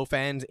actual blow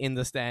fans, in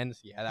the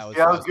stands. Yeah, that was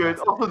good.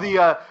 Awesome. Also,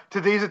 the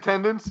today's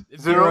attendance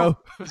zero.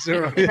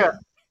 Yeah,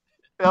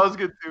 that was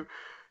good too.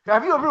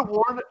 Have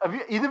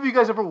either of you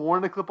guys ever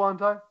worn a clip-on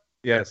tie?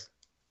 Yes.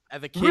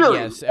 As a kid,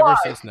 yes. Ever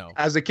since, no.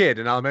 As a kid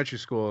in elementary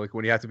school, like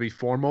when you had to be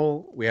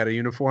formal, we had a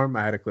uniform.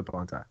 I had a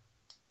clip-on tie.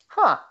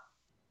 Huh.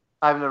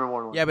 I've never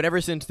worn one. Yeah, but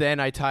ever since then,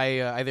 I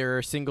tie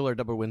either single or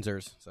double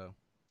Windsors. So.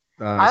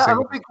 I'm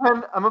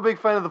a big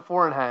fan of the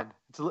four-in hand.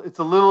 It's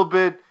a little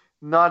bit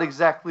not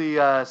exactly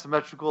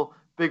symmetrical.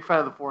 Big fan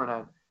of the four-in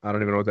hand. I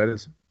don't even know what that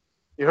is.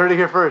 You heard it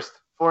here first.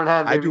 Four-in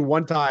hand. I do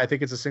one tie. I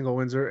think it's a single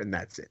Windsor, and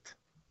that's it.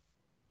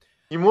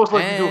 You most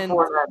likely do a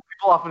four-in hand.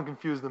 People often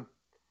confuse them.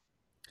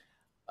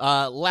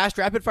 Last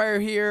rapid fire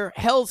here.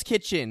 Hell's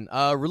Kitchen.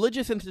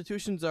 Religious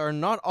institutions are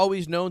not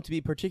always known to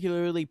be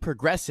particularly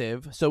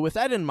progressive. So with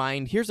that in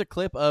mind, here's a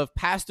clip of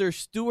Pastor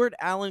Stuart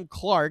Allen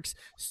Clark's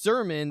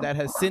sermon that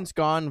has since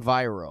gone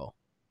viral.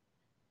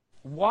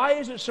 Why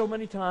is it so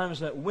many times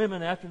that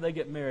women, after they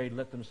get married,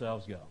 let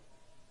themselves go?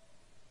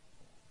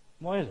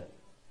 Why is it?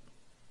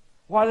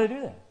 Why do they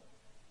do that?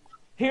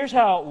 Here's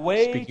how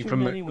Speaking too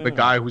from many women... the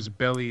guy whose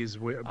belly is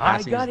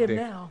passing I got his him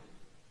dick. now.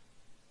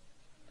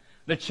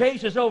 The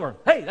chase is over.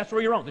 Hey, that's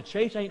where you're wrong. The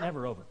chase ain't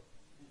never over.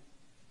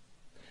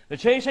 The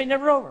chase ain't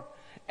never over.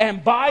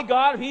 And by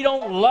God, if he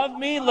don't love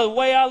me the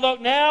way I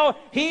look now,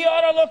 he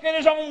ought to look at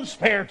his own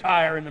spare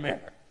tire in the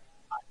mirror.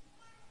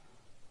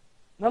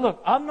 Now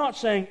look, I'm not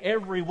saying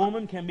every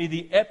woman can be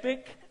the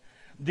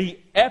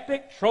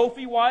epic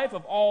trophy wife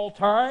of all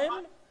time,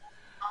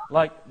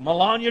 like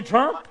Melania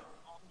Trump.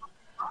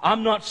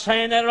 I'm not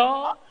saying that at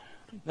all.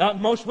 Now,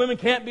 most women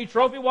can't be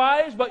trophy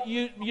wives, but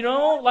you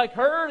know, like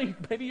her,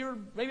 maybe you're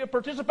a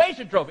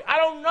participation trophy. I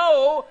don't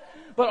know,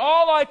 but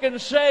all I can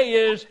say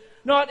is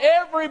not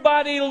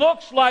everybody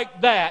looks like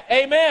that.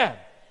 Amen.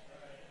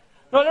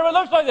 Not everybody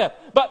looks like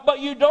that. But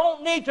you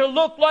don't need to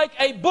look like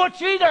a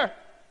butch either.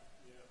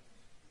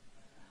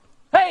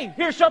 Hey,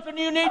 here's something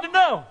you need to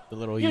know.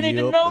 You need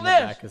to know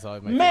this.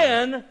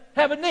 Men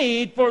have a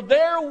need for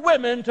their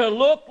women to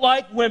look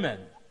like women.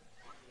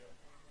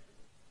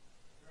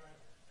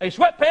 Hey,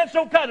 sweatpants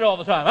don't cut it all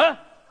the time, huh?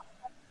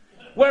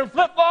 Wearing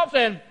flip-flops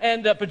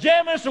and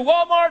pajamas to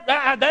Walmart,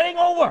 that ain't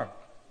gonna work.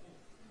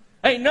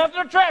 Ain't nothing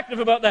attractive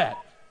about that.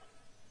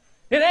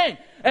 It ain't.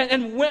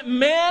 And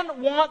men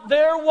want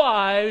their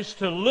wives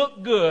to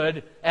look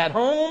good at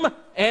home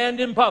and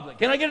in public.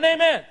 Can I get an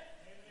amen?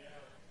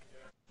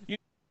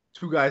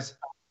 Two guys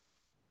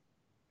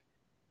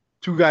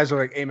are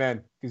like,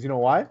 amen. Because you know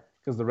why?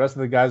 Because the rest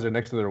of the guys are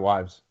next to their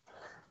wives.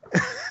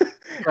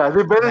 Yeah,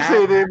 they better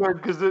say it, amen,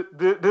 because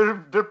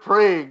they're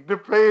praying. They're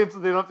praying so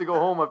they don't have to go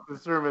home after the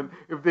sermon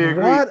if they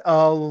agree. What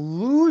a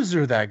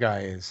loser that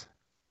guy is.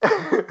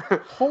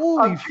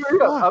 Holy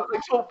fuck.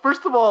 So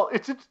first of all,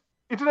 it's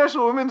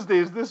International Women's Day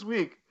is this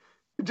week.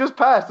 It just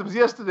passed. It was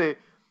yesterday.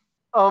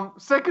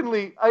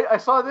 Secondly, I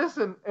saw this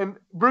and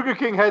Burger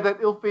King had that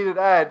ill-fated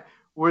ad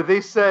where they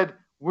said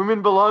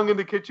women belong in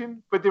the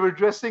kitchen, but they were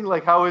dressing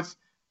like how it's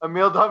a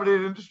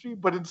male-dominated industry,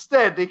 but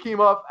instead they came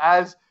off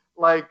as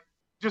like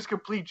just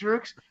complete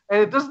jerks,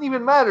 and it doesn't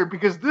even matter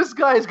because this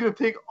guy is going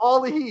to take all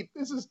the heat.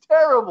 This is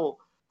terrible.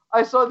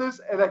 I saw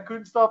this and I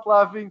couldn't stop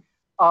laughing.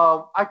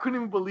 I couldn't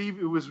even believe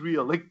it was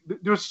real. Like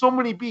there's so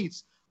many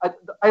beats.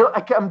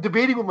 I'm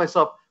debating with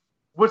myself.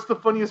 What's the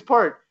funniest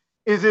part?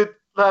 Is it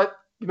that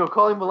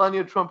calling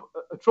Melania Trump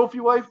a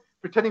trophy wife,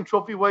 pretending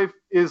trophy wife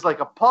is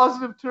like a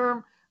positive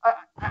term? I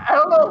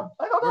don't know.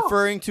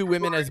 Referring to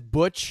women as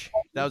butch.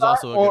 That was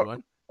also a good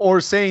one.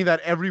 Or saying that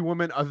every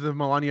woman other than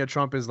Melania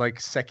Trump is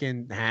like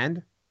second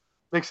hand.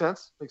 Makes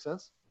sense.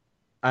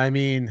 I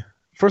mean,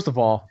 first of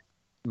all,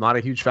 I'm not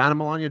a huge fan of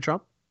Melania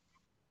Trump.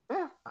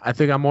 Yeah. I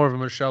think I'm more of a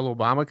Michelle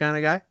Obama kind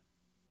of guy.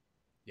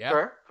 Yeah.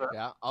 Fair.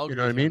 Yeah. You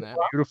know what I mean?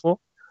 Beautiful.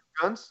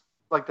 Guns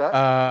like that.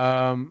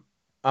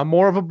 I'm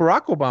more of a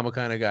Barack Obama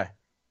kind of guy.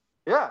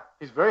 Yeah,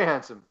 he's very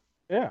handsome.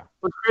 Yeah.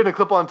 Let's create a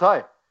clip-on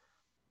tie.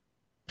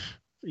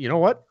 You know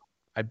what?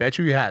 I bet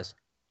you he has.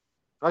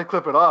 I'd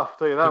clip it off.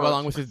 Tell you that. To go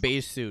along with his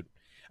beige suit.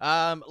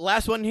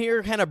 Last one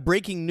here, kind of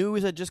breaking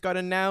news that just got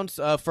announced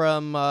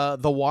from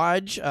the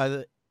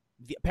Waj.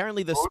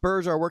 Apparently, the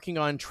Spurs are working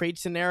on trade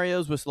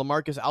scenarios with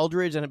LaMarcus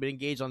Aldridge and have been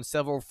engaged on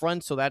several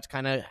fronts. So that's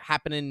kind of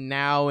happening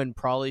now and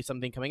probably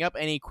something coming up.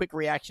 Any quick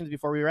reactions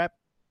before we wrap?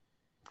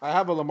 I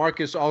have a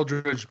LaMarcus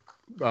Aldridge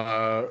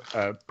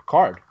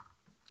card.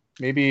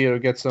 Maybe it'll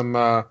get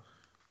some.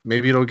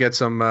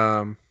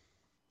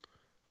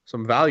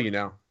 value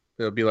now.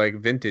 It'll be like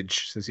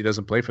vintage since he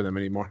doesn't play for them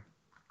anymore.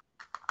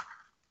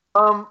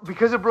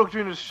 Because it broke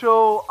during the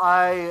show,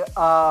 I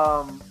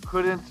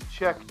couldn't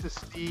check to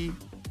see.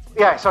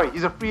 Yeah, sorry,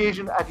 he's a free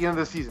agent at the end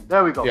of the season.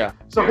 There we go. Yeah.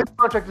 So his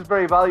contract is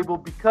very valuable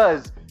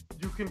because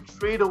you can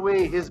trade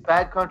away his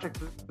bad contract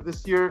for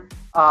this year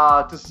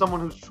to someone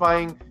who's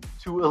trying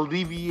to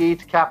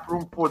alleviate cap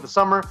room for the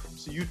summer.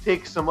 So you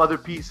take some other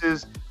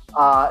pieces,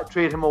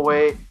 trade him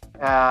away,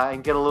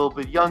 and get a little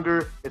bit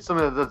younger. It's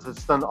something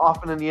that's done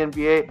often in the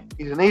NBA.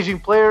 He's an aging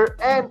player,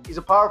 and he's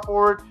a power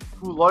forward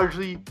who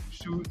largely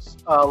shoots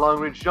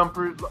long-range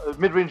jumpers,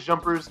 mid-range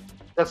jumpers.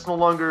 That's no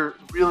longer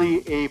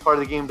really a part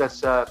of the game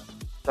that's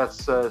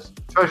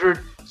treasured.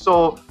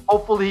 So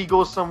hopefully he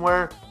goes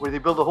somewhere where they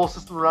build a whole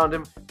system around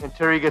him, and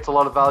Terry gets a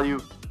lot of value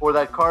for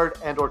that card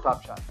and/or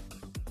top shot.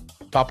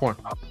 Top one.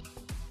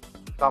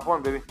 Top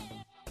one, baby.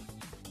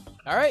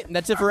 All right, and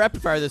that's it for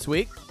Rapid Fire this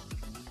week.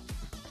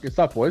 Good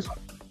stuff, boys.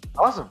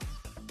 Awesome.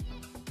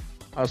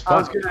 That was I fun.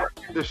 was going to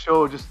end the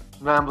show just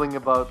rambling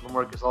about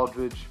LaMarcus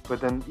Aldridge, but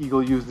then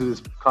Eagle used it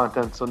as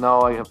content, so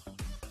now I have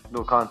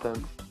no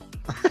content.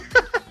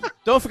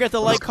 Don't forget to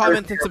like,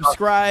 comment, and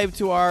subscribe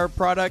to our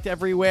product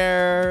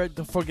everywhere.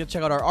 Don't forget to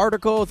check out our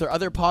articles or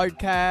other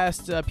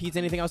podcasts. Pete,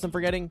 anything else I'm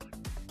forgetting?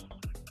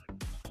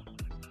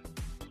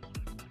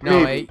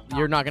 No,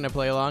 you're not going to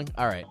play along?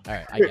 All right,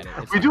 I get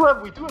it. We do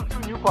have 2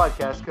 new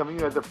podcasts coming.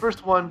 The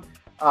first one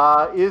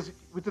is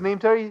with the name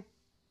Terry.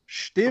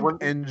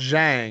 Shtib and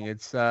Zhang.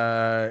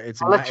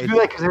 I'll let you do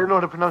that because I don't know how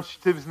to pronounce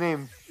Shtib's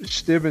name.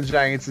 Shtib and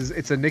Zhang.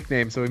 It's a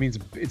nickname, so it means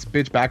it's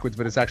bitch backwards,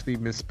 but it's actually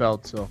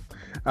misspelled. So,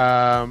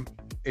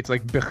 it's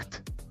like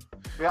bicht.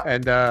 Yeah.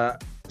 And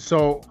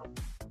so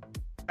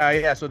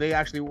they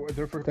actually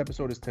their first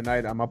episode is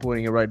tonight. I'm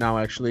uploading it right now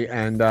actually,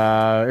 and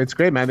it's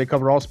great, man. They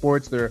cover all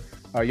sports. They're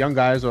young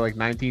guys. They're like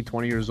 19,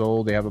 20 years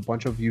old. They have a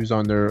bunch of views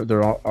on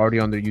they're already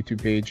on their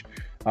YouTube page.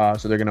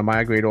 So they're gonna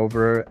migrate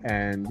over,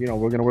 and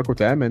we're gonna work with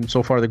them. And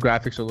so far the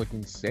graphics are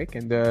looking sick,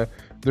 and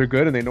they're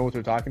good, and they know what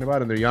they're talking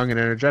about, and they're young and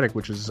energetic,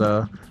 which is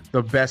the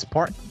best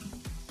part.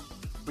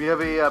 We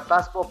have a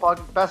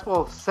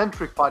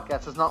basketball-centric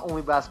podcast. It's not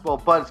only basketball,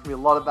 but it's gonna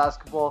be a lot of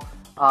basketball.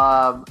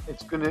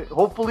 It's gonna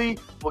hopefully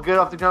we'll get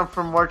off the ground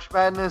from March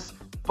Madness,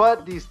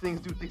 but these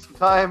things do take some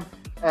time,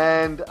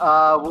 and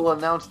we'll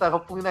announce that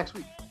hopefully next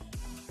week.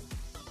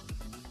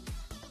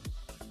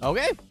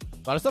 Okay,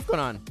 a lot of stuff going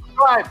on.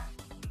 Right.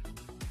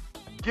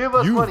 Give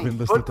us You've money. been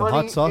listening Put to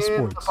money Hot Sauce in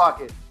Sports. the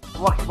pocket.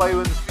 Walking by you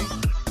in the street.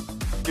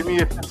 Give me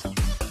a in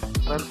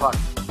the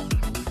pocket.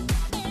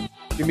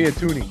 Give me a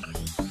toonie.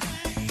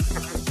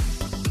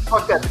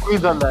 Fuck that. The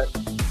Queen's done that.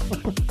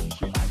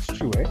 That's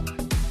true, eh?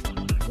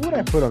 What would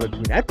I put on the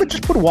toonie? I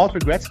just put Walter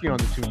Gretzky on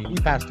the toonie. He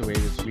passed away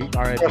this week.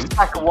 All right. A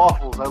stack of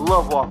waffles. I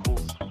love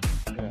waffles.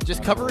 Yeah,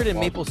 Just cover it in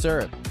maple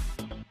syrup.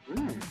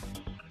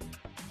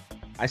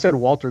 I said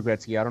Walter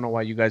Gretzky. I don't know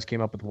why you guys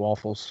came up with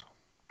waffles.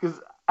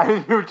 Because I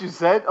didn't hear what you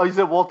said. Oh, you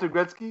said Walter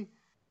Gretzky?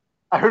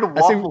 I heard a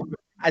waffle.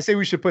 I say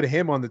we should put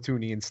him on the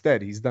toonie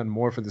instead. He's done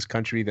more for this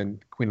country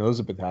than Queen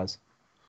Elizabeth has.